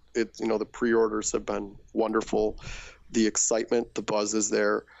pre-orders have been wonderful. The excitement, the buzz is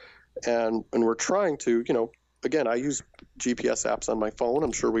there. And we're trying to, again, I use GPS apps on my phone.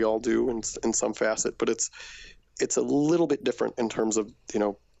 I'm sure we all do in some facet, but it's a little bit different in terms of,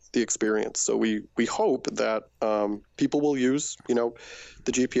 the experience. So we hope that people will use,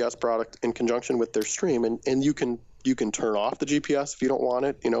 the GPS product in conjunction with their stream, and you can turn off the GPS if you don't want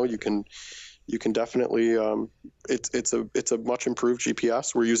it. You can definitely, it's a much improved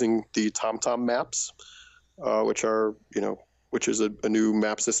GPS. We're using the TomTom maps, which is a new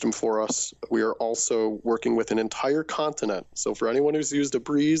map system for us. We are also working with an entire continent. So for anyone who's used a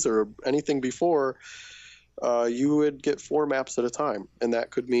Breeze or anything before, you would get 4 maps at a time. And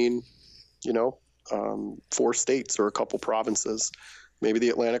that could mean, 4 states or a couple provinces, maybe the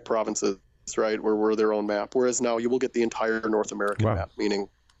Atlantic provinces, right, where we're their own map. Whereas now you will get the entire North American map, meaning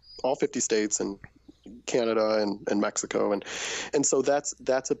all 50 states and Canada and Mexico. And so that's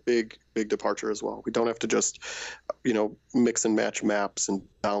a big departure as well. We don't have to just, mix and match maps and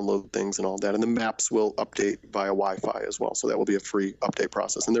download things and all that. And the maps will update via Wi-Fi as well. So that will be a free update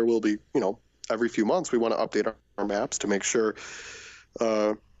process. And there will be, every few months we want to update our maps to make sure,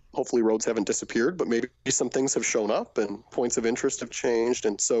 hopefully roads haven't disappeared, but maybe some things have shown up and points of interest have changed.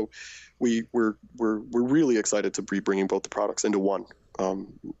 And so we're really excited to be bringing both the products into one.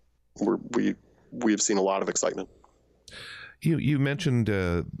 We've seen a lot of excitement. You mentioned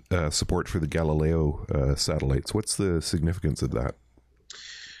support for the Galileo satellites. What's the significance of that?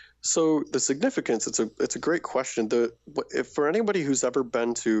 So the significance, it's a great question. For anybody who's ever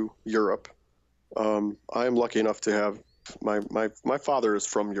been to Europe, I am lucky enough to have my father is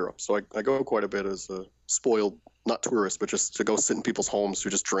from Europe, so I go quite a bit as a spoiled, not tourist, but just to go sit in people's homes to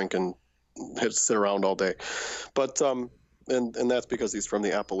just drink and sit around all day. But and that's because he's from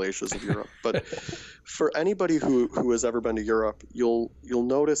the Appalachians of Europe. But for anybody who has ever been to Europe, you'll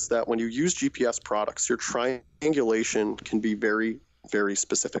notice that when you use GPS products, your triangulation can be very, very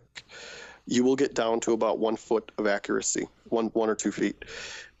specific. You will get down to about 1 foot of accuracy, one or 2 feet.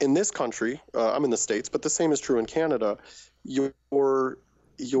 In this country, I'm in the States, but the same is true in Canada. Your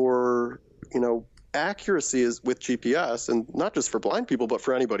accuracy is with GPS, and not just for blind people, but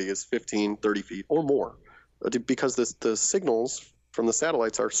for anybody, is 15, 30 feet or more, because the signals from the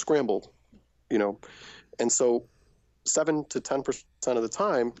satellites are scrambled, and so 7 to 10% of the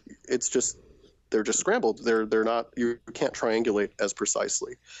time, they're just scrambled. They're not, you can't triangulate as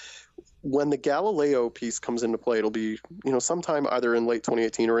precisely. When the Galileo piece comes into play, it'll be, sometime either in late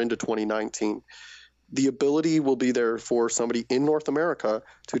 2018 or into 2019. The ability will be there for somebody in North America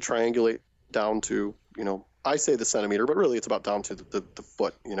to triangulate down to, I say the centimeter, but really it's about down to the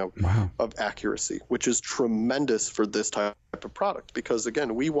foot, of accuracy, which is tremendous for this type of product. Because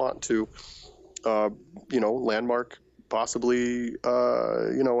again, we want to, landmark possibly,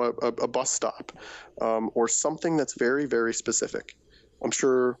 a bus stop, or something that's very, very specific. I'm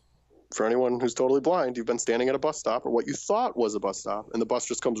sure for anyone who's totally blind, you've been standing at a bus stop, or what you thought was a bus stop, and the bus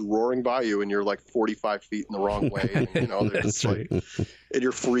just comes roaring by you, and you're like 45 feet in the wrong way, and they're just right. And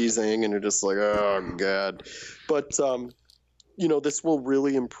you're freezing, and you're just like, oh god. But this will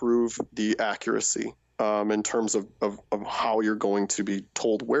really improve the accuracy in terms of how you're going to be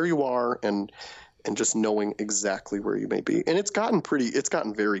told where you are, and just knowing exactly where you may be. And it's gotten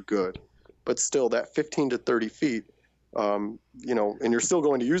very good, but still that 15 to 30 feet. And you're still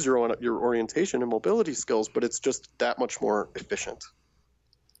going to use your orientation and mobility skills, but it's just that much more efficient.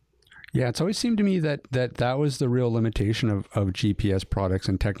 Yeah, it's always seemed to me that was the real limitation of GPS products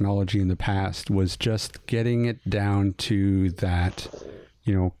and technology in the past, was just getting it down to that,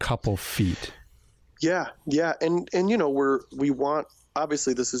 couple feet. Yeah. And we want,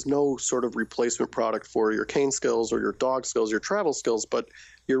 obviously this is no sort of replacement product for your cane skills or your dog skills, your travel skills, but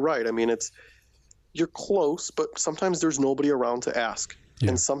you're right. I mean, you're close, but sometimes there's nobody around to ask. Yeah.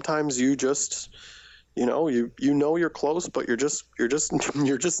 And sometimes you just, you're close, but you're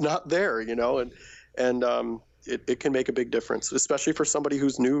just not there, and it can make a big difference, especially for somebody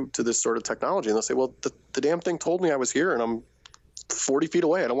who's new to this sort of technology. And they'll say, well, the damn thing told me I was here and I'm 40 feet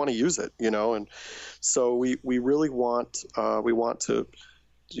away. I don't want to use it, and so we really want, to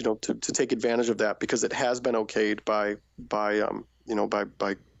take advantage of that, because it has been okayed by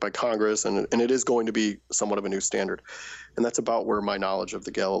Congress, and it is going to be somewhat of a new standard. And that's about where my knowledge of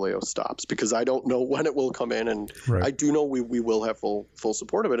the Galileo stops, because I don't know when it will come in, and Right. I do know we will have full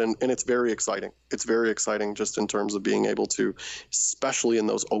support of it, and it's very exciting. It's very exciting just in terms of being able to, especially in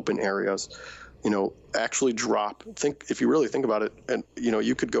those open areas, actually if you really think about it, and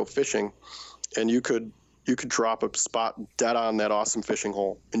you could go fishing, and you could drop a spot dead on that awesome fishing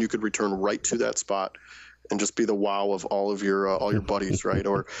hole, and you could return right to that spot and just be the wow of all your buddies, right?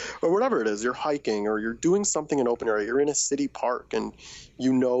 Or whatever it is, you're hiking or you're doing something in open area. You're in a city park, and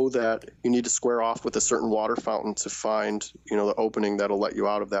you know that you need to square off with a certain water fountain to find, the opening that'll let you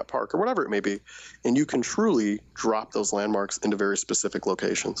out of that park, or whatever it may be. And you can truly drop those landmarks into very specific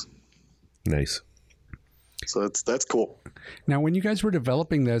locations. Nice. So that's cool. Now, when you guys were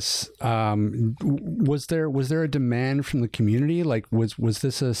developing this, was there a demand from the community? Like, was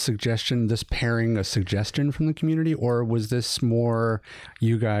this a suggestion, this pairing a suggestion from the community, or was this more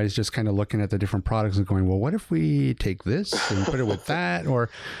you guys just kind of looking at the different products and going, well, what if we take this and put it with that?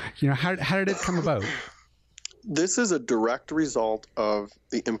 Or, how did it come about? This is a direct result of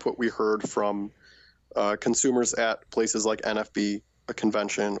the input we heard from consumers at places like NFB, a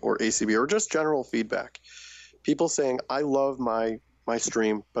convention, or ACB, or just general feedback. People saying, I love my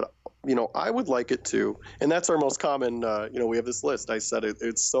stream, but I would like it too. And that's our most common, we have this list. I said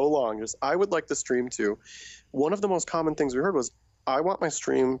it's so long. Just, I would like the stream too. One of the most common things we heard was, I want my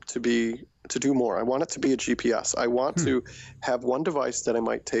stream to do more. I want it to be a GPS. I want to have one device that I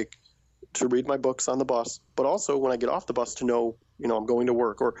might take to read my books on the bus, but also when I get off the bus to know, I'm going to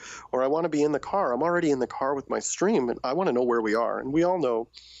work, or I want to be in the car. I'm already in the car with my stream, and I want to know where we are. And we all know,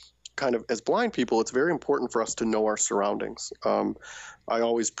 kind of as blind people, it's very important for us to know our surroundings. I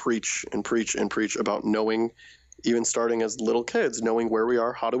always preach and preach and preach about knowing, even starting as little kids, knowing where we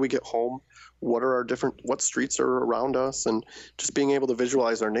are, how do we get home, what streets are around us, and just being able to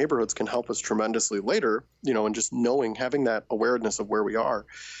visualize our neighborhoods can help us tremendously later, and just having that awareness of where we are.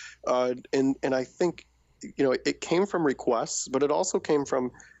 And I think, it came from requests, but it also came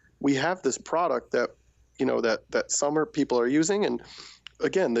from, we have this product that, that some people are using, and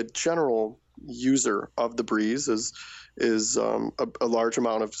again, the general user of the Breeze is a large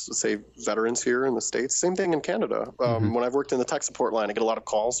amount of, say, veterans here in the States. Same thing in Canada. When I've worked in the tech support line, I get a lot of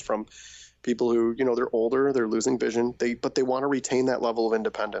calls from people who, they're older, they're losing vision, but they want to retain that level of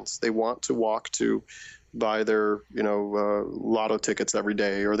independence. They want to walk to buy their, lotto tickets every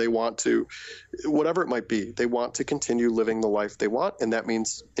day, or they want to, whatever it might be, they want to continue living the life they want. And that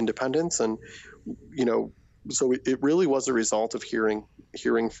means independence. And, so it really was a result of hearing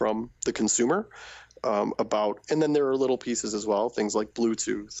from the consumer about, and then there are little pieces as well, things like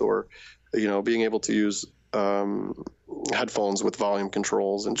Bluetooth, or, being able to use headphones with volume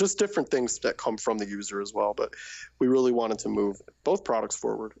controls, and just different things that come from the user as well. But we really wanted to move both products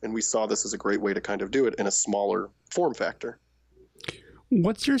forward, and we saw this as a great way to kind of do it in a smaller form factor.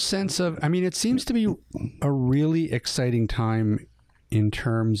 What's your sense of, it seems to be a really exciting time in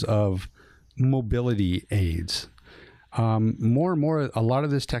terms of mobility aids. More and more, a lot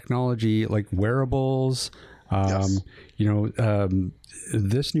of this technology, like wearables, Yes.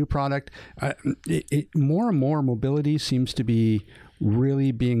 This new product, more and more mobility seems to be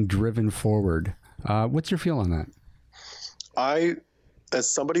really being driven forward. What's your feel on that? As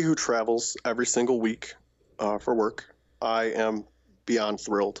somebody who travels every single week for work, I am beyond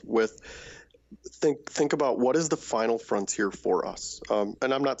thrilled with. Think about what is the final frontier for us.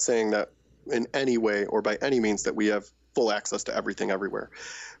 And I'm not saying that in any way or by any means that we have full access to everything everywhere.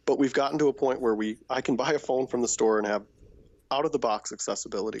 But we've gotten to a point where I can buy a phone from the store and have out-of-the-box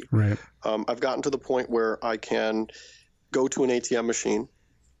accessibility. Right. I've gotten to the point where I can go to an ATM machine,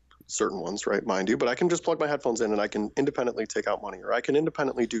 certain ones, right, mind you, but I can just plug my headphones in and I can independently take out money, or I can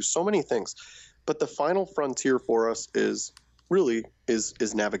independently do so many things. But the final frontier for us is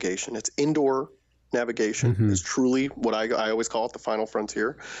navigation. It's indoor navigation is truly what I always call it, the final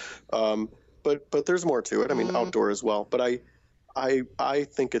frontier. But there's more to it. Outdoor as well. But I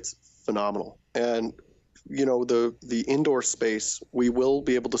think it's phenomenal. And the indoor space, we will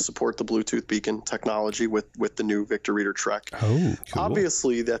be able to support the Bluetooth beacon technology with the new Victor Reader Trek. Oh, cool.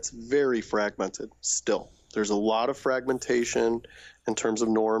 Obviously, that's very fragmented still. There's a lot of fragmentation in terms of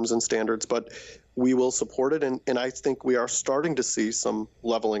norms and standards, but we will support it. And I think we are starting to see some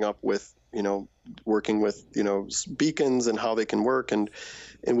leveling up with, working with, beacons and how they can work. And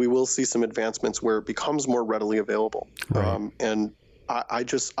we will see some advancements where it becomes more readily available. Right. And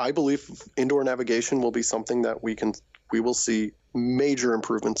I believe indoor navigation will be something that we will see major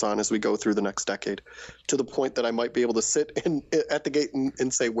improvements on as we go through the next decade, to the point that I might be able to sit at the gate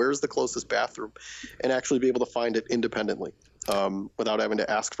and say, where's the closest bathroom, and actually be able to find it independently. without having to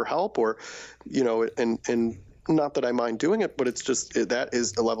ask for help, or, and not that I mind doing it, but it's just that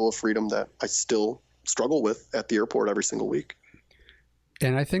is a level of freedom that I still struggle with at the airport every single week.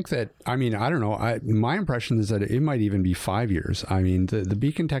 And I think that, I don't know, my impression is that it might even be 5 years. The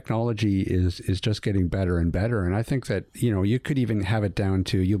beacon technology is just getting better and better. And I think that, you could even have it down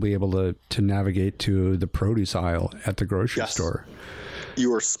to, you'll be able to navigate to the produce aisle at the grocery store.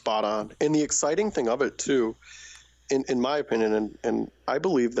 You are spot on. And the exciting thing of it too, in my opinion, and I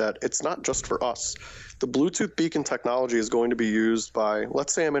believe that it's not just for us. The Bluetooth beacon technology is going to be used by,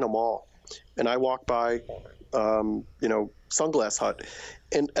 let's say I'm in a mall and I walk by, Sunglass Hut.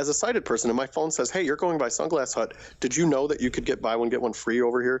 And as a sighted person, and my phone says, hey, you're going by Sunglass Hut. Did you know that you could buy one, get one free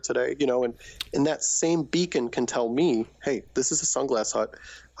over here today? And that same beacon can tell me, hey, this is a Sunglass Hut.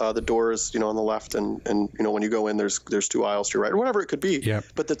 The door is, on the left, and when you go in, there's 2 aisles to your right, or whatever it could be. Yep.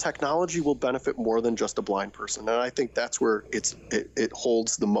 But the technology will benefit more than just a blind person. And I think that's where it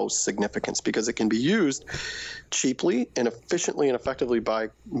holds the most significance, because it can be used cheaply and efficiently and effectively by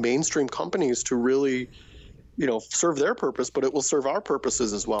mainstream companies to really, serve their purpose, but it will serve our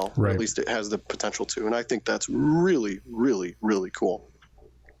purposes as well. Right. Or at least it has the potential to. And I think that's really, really, really cool.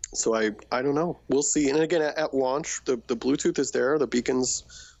 So I don't know. We'll see. And again, at launch, the Bluetooth is there. The beacons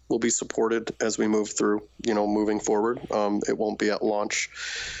will be supported as we move through, moving forward. It won't be at launch.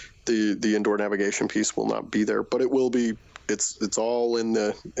 The indoor navigation piece will not be there, but it will be. It's all in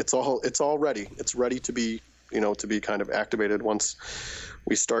the. It's all ready. It's ready to be, to be kind of activated once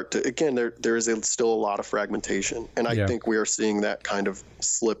we start to. Again, there is still a lot of fragmentation, and I think we are seeing that kind of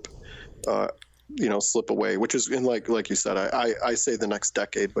slip away, which is, and like you said, I say the next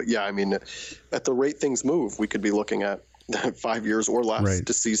decade, but at the rate things move, we could be looking at 5 years or less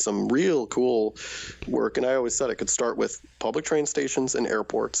to see some real cool work. And I always said it could start with public train stations and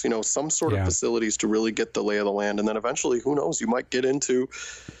airports, some sort of facilities to really get the lay of the land. And then eventually, who knows, you might get into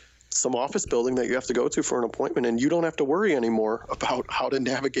some office building that you have to go to for an appointment, and you don't have to worry anymore about how to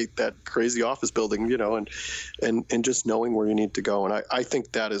navigate that crazy office building, and just knowing where you need to go. And I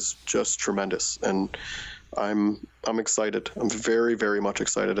think that is just tremendous. And I'm excited. I'm very, very much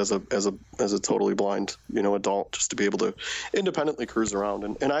excited as a totally blind, adult, just to be able to independently cruise around.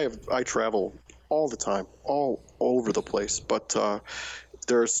 And I travel all the time, all over the place. But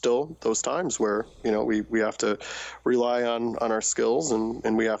there are still those times where, we have to rely on our skills,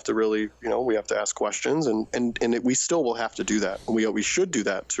 and we have to really, we have to ask questions, and we still will have to do that. We should do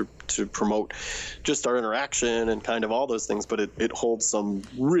that to promote just our interaction and kind of all those things, but it holds some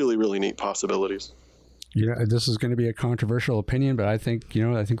really, really neat possibilities. This is going to be a controversial opinion, but I think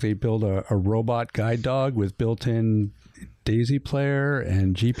they build a robot guide dog with built-in Daisy player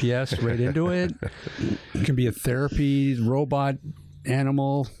and GPS right into it. It can be a therapy robot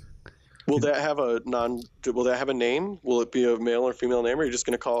animal. Will that have a name? Will it be a male or female name, or are you just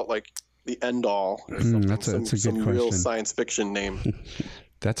going to call it like the End All or something? That's a good question. Real science fiction name.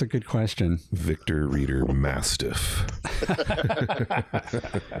 That's a good question. Victor Reader Mastiff.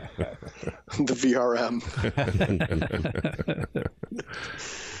 The VRM.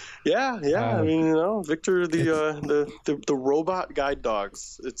 Yeah. Victor, the robot guide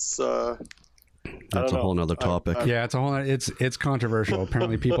dogs. It's that's a whole nother topic. It's a whole. It's controversial.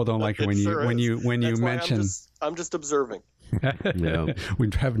 Apparently, people don't like it when you mention. I'm just observing. Yeah, we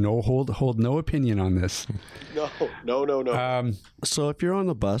have hold no opinion on this. No. So if you're on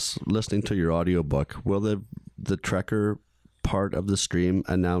the bus listening to your audiobook, will the Trekker part of the stream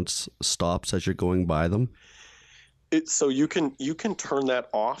announce stops as you're going by them? So you can turn that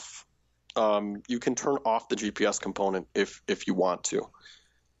off. You can turn off the GPS component if you want to.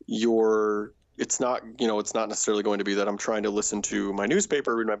 It's not necessarily going to be that I'm trying to listen to my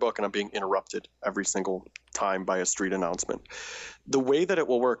newspaper, read my book, and I'm being interrupted every single time by a street announcement. The way that it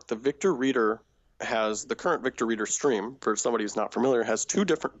will work, the Victor Reader the current Victor Reader stream, for somebody who's not familiar, has 2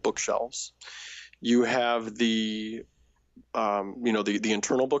 different bookshelves. You have the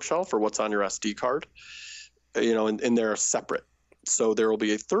internal bookshelf for what's on your SD card, and they're separate. So there will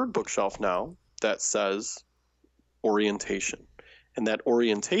be a third bookshelf now that says orientation. And that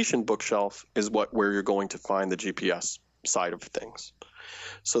orientation bookshelf is where you're going to find the GPS side of things.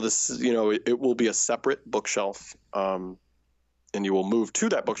 So this, it will be a separate bookshelf, and you will move to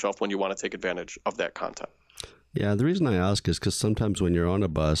that bookshelf when you want to take advantage of that content. Yeah, the reason I ask is because sometimes when you're on a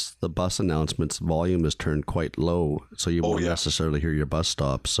bus, the bus announcements volume is turned quite low, so you won't necessarily hear your bus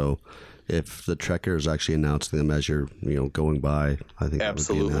stop. So if the Trekker is actually announcing them as you're going by, I think that would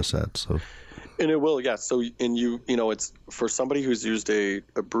be an asset. So. And it will, yeah. So, and it's for somebody who's used a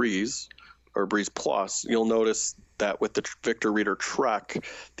Breeze, or Breeze Plus, you'll notice that with the Victor Reader Trek,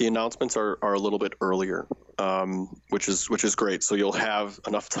 the announcements are a little bit earlier, which is great. So you'll have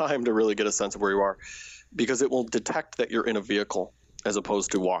enough time to really get a sense of where you are, because it will detect that you're in a vehicle as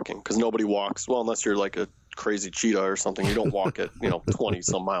opposed to walking, because nobody walks, well, unless you're like a crazy cheetah or something, you don't walk at 20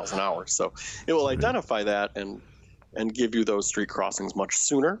 some miles an hour. So it will identify that and give you those street crossings much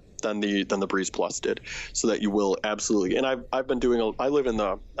sooner than the Breeze Plus did, so that you will absolutely. And I've been doing I live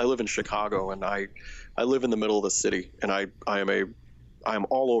in Chicago, and I live in the middle of the city, and I am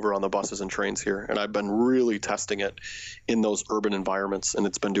all over on the buses and trains here, and I've been really testing it in those urban environments, and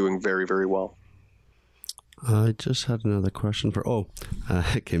it's been doing very, very well. I just had another question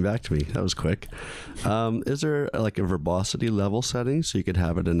it came back to me. That was quick. Is there like a verbosity level setting so you could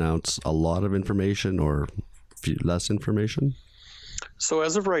have it announce a lot of information or less information? So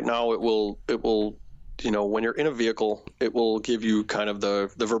as of right now, it will when you're in a vehicle, it will give you kind of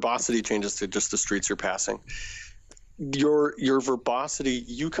the verbosity changes to just the streets you're passing. Your verbosity,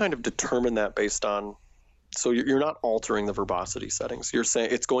 you kind of determine that based on, so you're not altering the verbosity settings. You're saying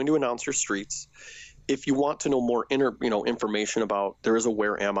it's going to announce your streets. If you want to know more information about, there is a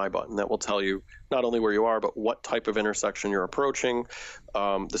Where Am I button that will tell you not only where you are, but what type of intersection you're approaching,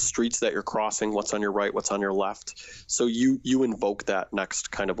 the streets that you're crossing, what's on your right, what's on your left. So you invoke that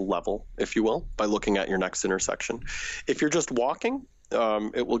next kind of level, if you will, by looking at your next intersection. If you're just walking,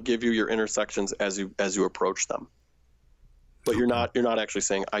 it will give you your intersections as you approach them. But you're not actually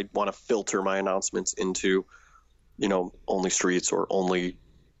saying, I want to filter my announcements into, only streets or only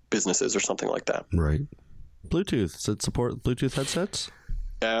businesses or something like that. Right. Bluetooth, does it support Bluetooth headsets?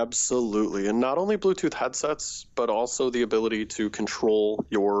 Absolutely. And not only Bluetooth headsets, but also the ability to control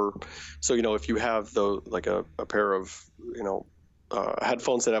so if you have a pair of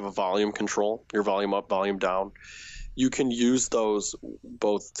headphones that have a volume control, your volume up, volume down, you can use those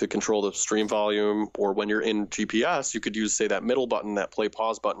both to control the stream volume, or when you're in GPS, you could use, say, that middle button, that play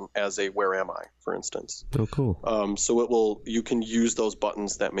pause button, as a Where Am I, for instance. Oh, cool. So you can use those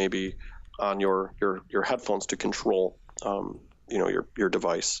buttons that may be on your headphones to control, your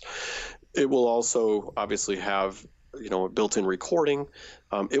device. It will also obviously have, a built-in recording.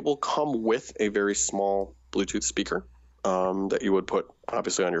 It will come with a very small Bluetooth speaker that you would put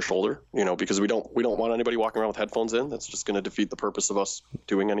obviously on your shoulder, because we don't want anybody walking around with headphones in. That's just going to defeat the purpose of us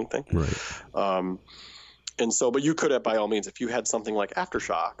doing anything. Right. And so, but you could, by all means, if you had something like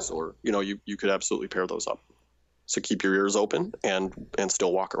AfterShokz, or you could absolutely pair those up. So keep your ears open and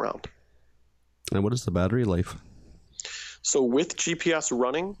still walk around. And what is the battery life? So with GPS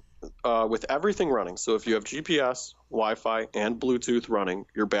running, with everything running, so if you have GPS, Wi-Fi, and Bluetooth running,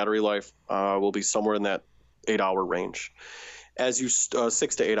 your battery life will be somewhere in that 8-hour range. As you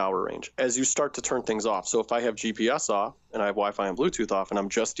 6 to 8 hour range. As you start to turn things off, so if I have GPS off and I have Wi-Fi and Bluetooth off, and I'm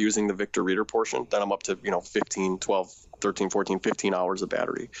just using the Victor Reader portion, then I'm up to 15, 12, 13, 14, 15 hours of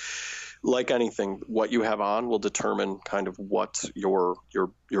battery. Like anything, what you have on will determine kind of what your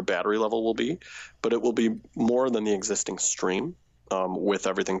battery level will be, but it will be more than the existing stream with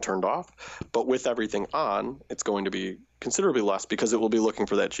everything turned off. But with everything on, it's going to be considerably less, because it will be looking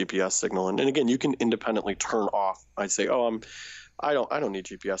for that GPS signal. And again, you can independently turn off. I'd say, I don't need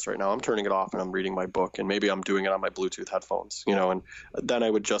GPS right now. I'm turning it off and I'm reading my book, and maybe I'm doing it on my Bluetooth headphones, and then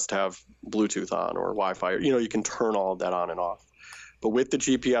I would just have Bluetooth on or Wi-Fi. You can turn all of that on and off. But with the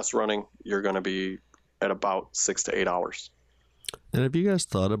GPS running, you're going to be at about 6 to 8 hours. And have you guys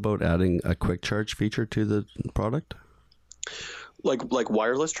thought about adding a quick charge feature to the product? Like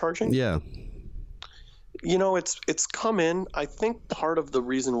wireless charging? Yeah. It's come in. I think part of the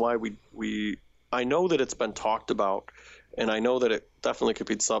reason why I know that it's been talked about, and I know that it definitely could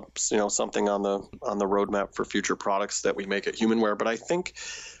be something on the roadmap for future products that we make at HumanWare. But I think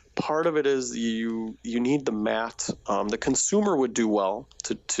part of it is you need the mat. The consumer would do well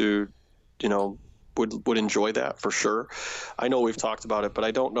to would enjoy that for sure. I know we've talked about it, but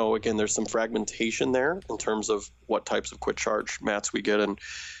I don't know. Again, there's some fragmentation there in terms of what types of quick charge mats we get. And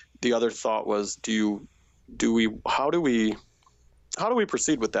the other thought was, how do we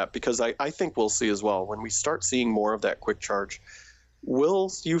proceed with that? Because I think we'll see as well, when we start seeing more of that quick charge, will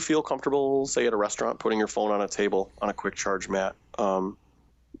you feel comfortable, say at a restaurant, putting your phone on a table on a quick charge mat,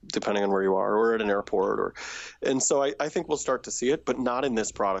 depending on where you are, or at an airport, and so I think we'll start to see it, but not in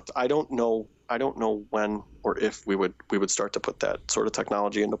this product. I don't know when or if we would start to put that sort of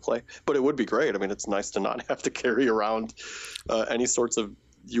technology into play, but it would be great. I mean, it's nice to not have to carry around any sorts of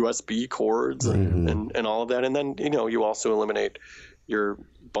USB cords and all of that. And then, you also eliminate your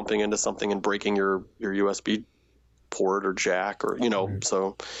bumping into something and breaking your USB port or jack, or,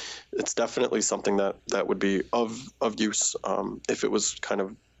 so it's definitely something that would be of use if it was kind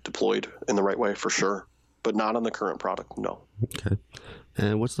of deployed in the right way for sure, but not on the current product. No. Okay.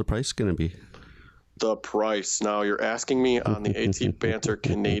 And what's the price going to be? The price. Now you're asking me on the AT Banter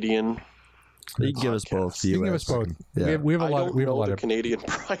Canadian. You can give us both. You can give us both. Yeah. We have a lot. We have a lot the of Canadian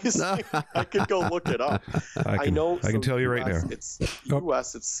price. I could go look it up. I can tell you right now. It's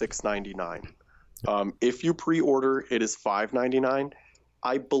US. It's $6.99. If you pre-order, it is $5.99.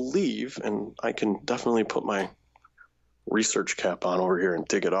 I believe, and I can definitely put my research cap on over here and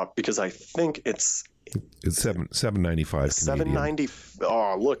dig it up because I think it's $7.95. $7.90.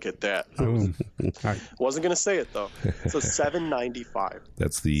 Oh, look at that! Wasn't gonna say it though. So $7.95.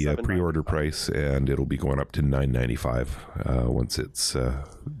 That's the pre-order price, and it'll be going up to $9.95 once it's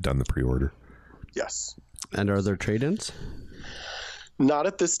done the pre-order. Yes. And are there trade-ins? Not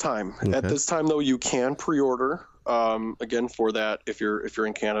at this time. Okay. At this time, though, you can pre-order. Again, for that, if you're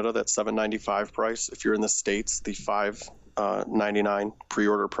in Canada, that's $7.95 price. If you're in the States, the $5.99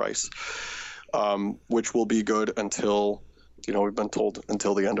 pre-order price, which will be good until, we've been told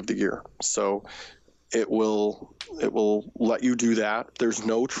until the end of the year. So it will let you do that. There's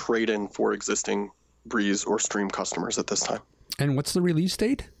no trade-in for existing Breeze or Stream customers at this time. And what's the release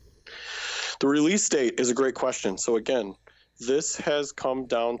date? The release date is a great question. So again, this has come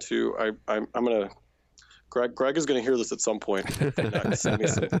down to I'm going to. Greg is going to hear this at some point. Send me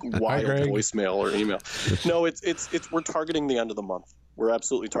some wild voicemail or email. No, it's we're targeting the end of the month. We're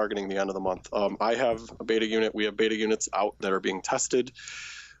absolutely targeting the end of the month. I have a beta unit. We have beta units out that are being tested.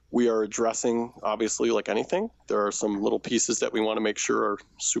 We are addressing, obviously, like anything, there are some little pieces that we want to make sure are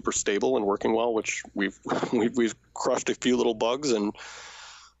super stable and working well, which we've crushed a few little bugs, and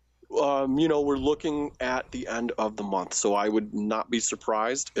we're looking at the end of the month. So I would not be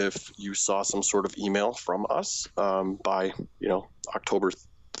surprised if you saw some sort of email from us by, October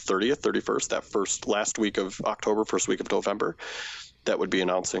 30th, 31st, that last week of October, first week of November, that would be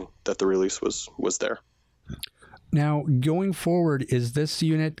announcing that the release was there. Now, going forward, is this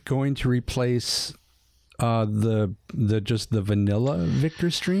unit going to replace the vanilla Victor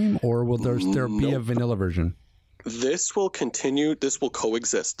Stream, or will there be a vanilla version? This will continue. This will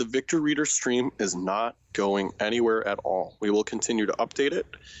coexist. The Victor Reader Stream is not going anywhere at all. We will continue to update it.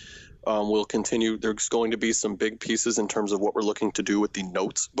 We'll continue. There's going to be some big pieces in terms of what we're looking to do with the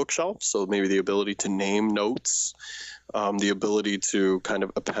notes bookshelf. So maybe the ability to name notes, the ability to kind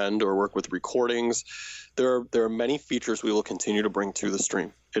of append or work with recordings. There are many features we will continue to bring to the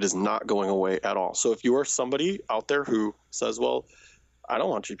stream. It is not going away at all. So if you are somebody out there who says, well, I don't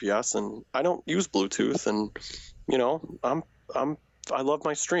want GPS and I don't use Bluetooth, and I love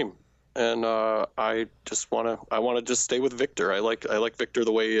my stream, and I want to stay with Victor. I like Victor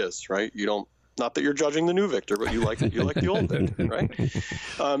the way he is, right? Not that you're judging the new Victor, but you like the old Victor,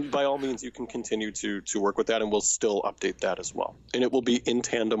 right? By all means, you can continue to work with that, and we'll still update that as well, and it will be in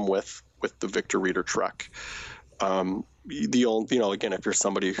tandem with the Victor Reader Trek. Again, if you're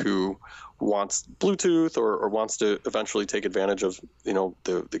somebody who wants Bluetooth or wants to eventually take advantage of,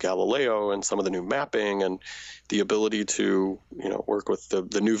 the Galileo and some of the new mapping and the ability to, work with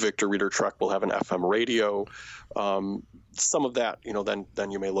the new Victor Reader Trek will have an FM radio. Some of that,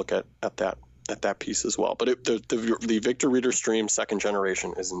 then you may look at that piece as well. But the Victor Reader Stream second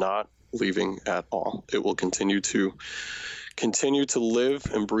generation is not leaving at all. It will continue to live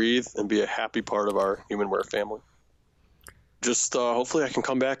and breathe and be a happy part of our HumanWare family. Just hopefully I can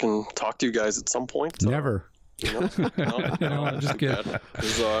come back and talk to you guys at some point. Never. No, I'm just kidding.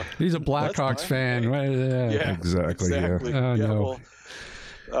 He's a Blackhawks fan. Yeah, exactly. Yeah. Oh, no.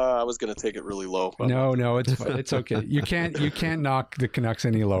 Well, I was going to take it really low. No, it's okay. You can't knock the Canucks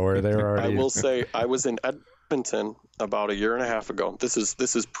any lower. They're already. I will say I was in Edmonton about a year and a half ago. This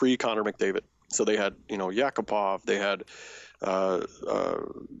is pre Connor McDavid. So they had Yakupov, they had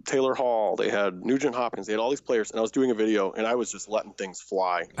Taylor Hall, they had Nugent Hopkins, they had all these players, and I was doing a video and I was just letting things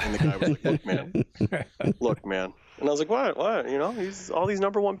fly, and the guy was like, look man, and I was like, what he's all these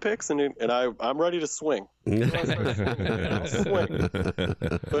number one picks, and I'm ready to swing. Swing.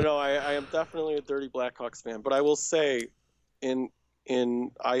 But no, I am definitely a dirty Blackhawks fan, but I will say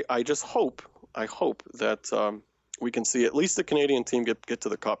I just hope that we can see at least the Canadian team get to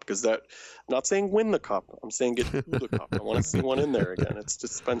the cup, because that, I'm not saying win the cup, I'm saying get to the cup. I want to see one in there again. It's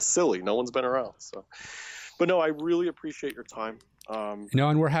just been silly. No one's been around. So, but no, I really appreciate your time.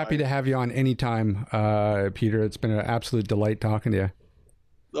 And we're happy to have you on anytime, Peter. It's been an absolute delight talking to you.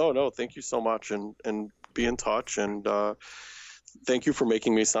 Oh no, thank you so much, and be in touch, and thank you for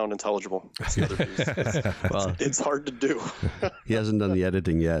making me sound intelligible. That's the other piece. Well, it's hard to do. He hasn't done the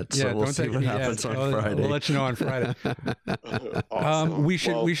editing yet, so we'll see what happens on Friday. We'll let you know on Friday. Awesome. We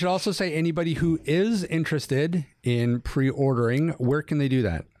should also say anybody who is interested in pre-ordering, where can they do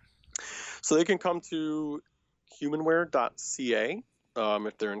that? So they can come to humanware.ca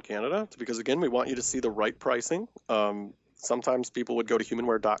if they're in Canada, because again, we want you to see the right pricing. Sometimes people would go to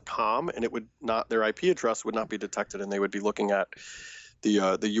humanware.com and it would not, their IP address would not be detected, and they would be looking at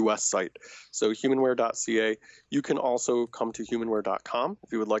the US site. So humanware.ca. You can also come to humanware.com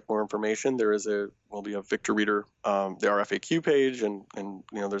if you would like more information. There will be a Victor Reader, the RFAQ page, and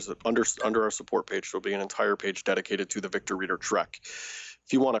there's under our support page, there'll be an entire page dedicated to the Victor Reader Trek.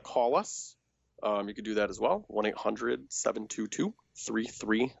 If you want to call us, you can do that as well.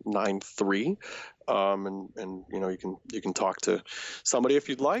 1-800-722-3393. And you can talk to somebody if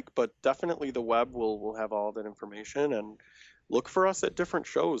you'd like, but definitely the web will have all that information, and look for us at different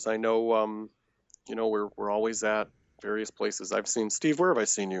shows. I know, we're always at various places. I've seen Steve. Where have I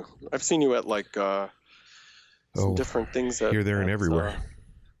seen you? I've seen you at some different things. Here, there, and everywhere.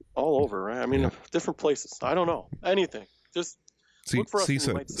 All over, right? I mean, different places. I don't know anything. Just look for us.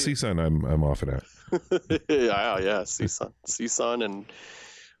 CSUN, I'm often at. yeah, CSUN, and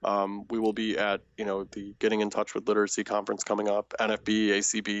we will be at the Getting in Touch with Literacy conference coming up. NFB,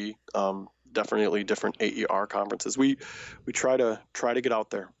 ACB. Definitely different AER conferences. We try to get out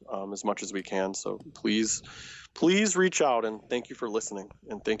there as much as we can. So please reach out, and thank you for listening,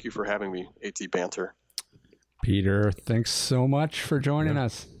 and thank you for having me, AT Banter. Peter, thanks so much for joining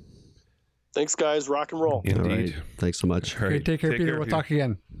us. Thanks, guys. Rock and roll. Indeed. Right. Thanks so much. All right. Okay, take care, Peter. We'll talk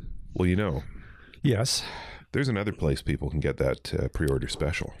again. Well, Yes. there's another place people can get that pre-order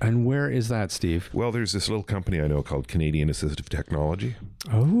special. And where is that, Steve? Well, there's this little company I know called Canadian Assistive Technology.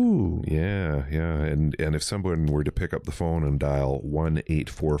 Oh. Yeah. And if someone were to pick up the phone and dial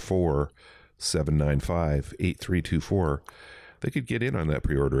 1-844-795-8324, they could get in on that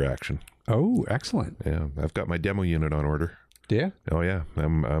pre-order action. Oh, excellent. Yeah, I've got my demo unit on order. Yeah. Oh yeah,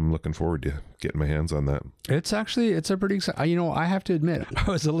 I'm looking forward to getting my hands on that. It's a pretty exciting. I have to admit,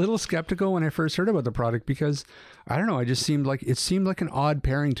 I was a little skeptical when I first heard about the product, because I don't know, it seemed like an odd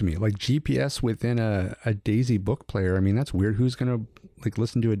pairing to me, like GPS within a Daisy book player. I mean, that's weird. Who's gonna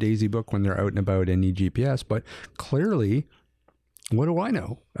listen to a Daisy book when they're out and about and need GPS? But clearly, what do I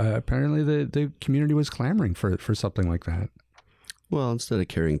know? Apparently, the community was clamoring for something like that. Well, instead of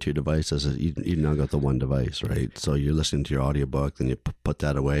carrying two devices, you now got the one device, right? So you're listening to your audiobook, then you put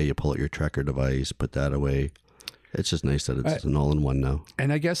that away, you pull out your tracker device, put that away. It's just nice that it's an all-in-one now.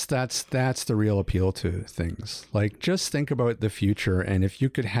 And I guess that's the real appeal to things. Like, just think about the future, and if you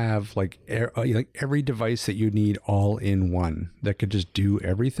could have every device that you need all in one that could just do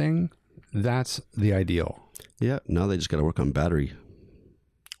everything, that's the ideal. Yeah, now they just got to work on battery.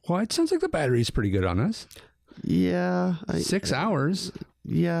 Well, it sounds like the battery's pretty good on this. Yeah, 6 hours.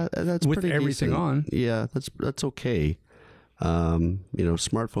 Yeah, that's with pretty everything decent. on. Yeah, that's okay.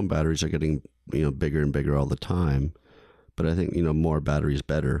 Smartphone batteries are getting bigger and bigger all the time, but I think more battery is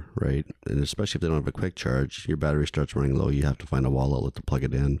better, right? And especially if they don't have a quick charge, your battery starts running low. You have to find a wall outlet to plug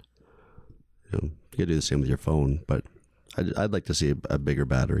it in. You can do the same with your phone, but I'd like to see a bigger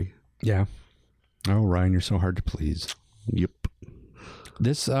battery. Yeah. Oh, Ryan, you're so hard to please. Yep.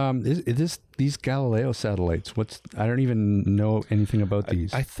 These Galileo satellites, I don't even know anything about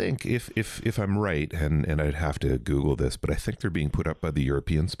these. I think if I'm right, and I'd have to Google this, but I think they're being put up by the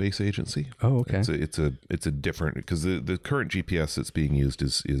European Space Agency. Oh, okay. It's a different, because the current GPS that's being used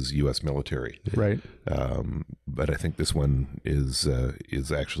is U.S. military, right? But I think this one is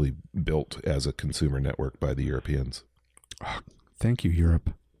actually built as a consumer network by the Europeans. Oh, thank you,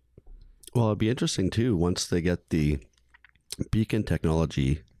 Europe. Well, it'd be interesting too once they get the beacon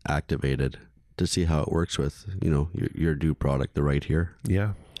technology activated to see how it works with your new product, the Right Here.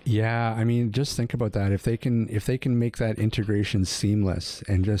 Yeah, I mean, just think about that. If they can make that integration seamless,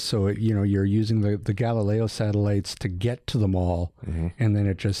 and just so you're using the Galileo satellites to get to the mall, and then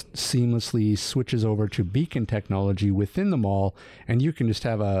it just seamlessly switches over to beacon technology within the mall, and you can just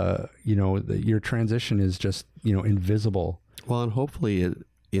have your transition is just invisible. Well, and hopefully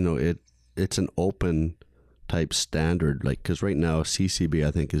it's an open type standard, because right now CCB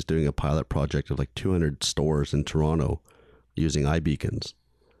I think is doing a pilot project of 200 stores in Toronto using iBeacons.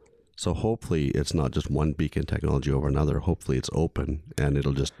 So hopefully it's not just one beacon technology over another. Hopefully it's open and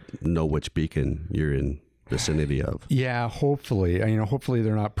it'll just know which beacon you're in vicinity of. Yeah, hopefully. Hopefully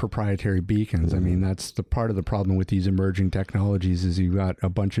they're not proprietary beacons. I mean, that's the part of the problem with these emerging technologies is you've got a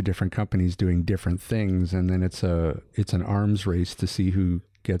bunch of different companies doing different things, and then it's an arms race to see who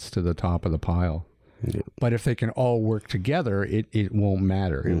gets to the top of the pile. Yeah. But if they can all work together, it won't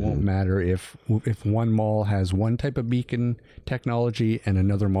matter. It won't matter if one mall has one type of beacon technology and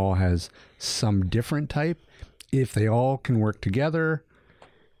another mall has some different type. If they all can work together.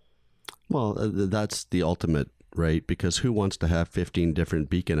 Well, that's the ultimate right? Because who wants to have 15 different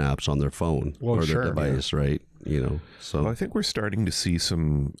beacon apps on their phone Well, or sure, their device, right? You know, so Well, I think we're starting to see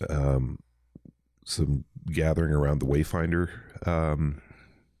some gathering around the Wayfinder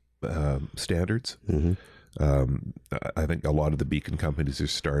standards. Mhm. I think a lot of the beacon companies are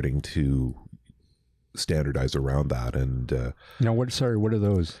starting to standardize around that. And Now, what are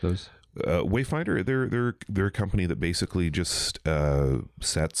those? Wayfinder, they're a company that basically just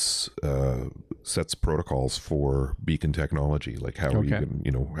sets protocols for beacon technology. Like how are you Okay.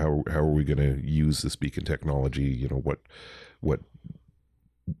 going, how are we going to use this beacon technology? You know,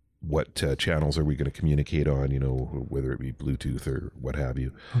 what channels are we going to communicate on? You know, whether it be Bluetooth or what have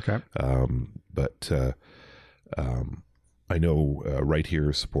you. Okay. I know Right Here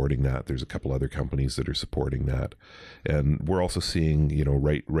is supporting that. There's a couple other companies that are supporting that, and we're also seeing, you know,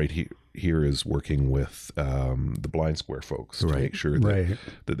 Right Here is working with the Blind Square folks to make sure that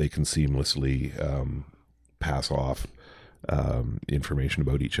they can seamlessly pass off information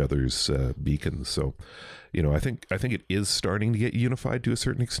about each other's beacons. So, you know, I think it is starting to get unified to a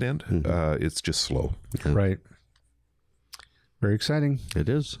certain extent. It's just slow. Right. Very exciting. it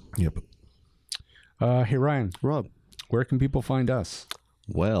is. Yep. Hey, Ryan, Rob. where can people find us?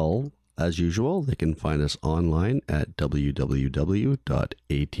 Well, as usual, they can find us online at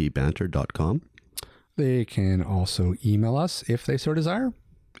www.atbanter.com. They can also email us if they so desire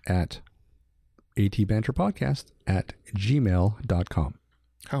at atbanterpodcast@gmail.com.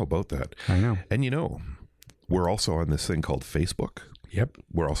 How about that? I know. And you know, we're also on this thing called Facebook. Yep.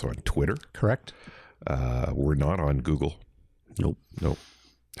 We're also on Twitter. Correct. We're not on Google. Nope. No.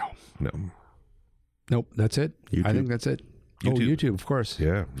 Nope. That's it. YouTube. I think that's it. YouTube. Oh, YouTube, of course.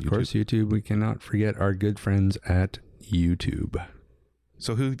 Yeah. Of course, YouTube. We cannot forget our good friends at YouTube.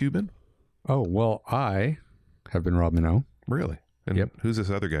 So who have you been? Oh, well, I have been Rob Minot. Really? And Yep. who's this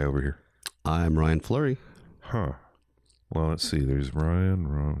other guy over here? I'm Ryan Fleury. Huh. Well, let's see. There's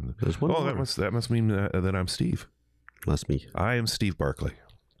Ryan. There's one Oh, more. that must mean that I'm Steve. That's me. I am Steve Barclay.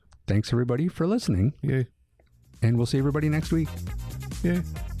 Thanks, everybody, for listening. Yay. And we'll see everybody next week. Yay.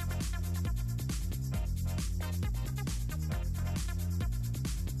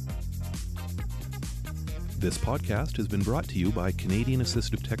 This podcast has been brought to you by Canadian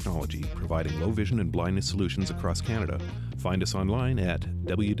Assistive Technology, providing low vision and blindness solutions across Canada. Find us online at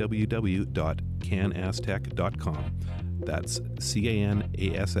www.canasstech.com. That's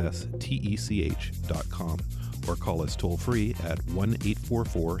CANASSTECH.com. Or call us toll free at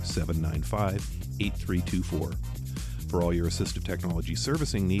 1-844-795-8324. For all your assistive technology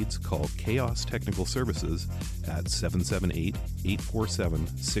servicing needs, call Chaos Technical Services at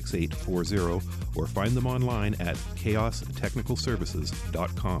 778-847-6840 or find them online at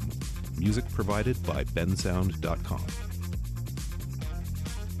chaostechnicalservices.com. Music provided by bensound.com.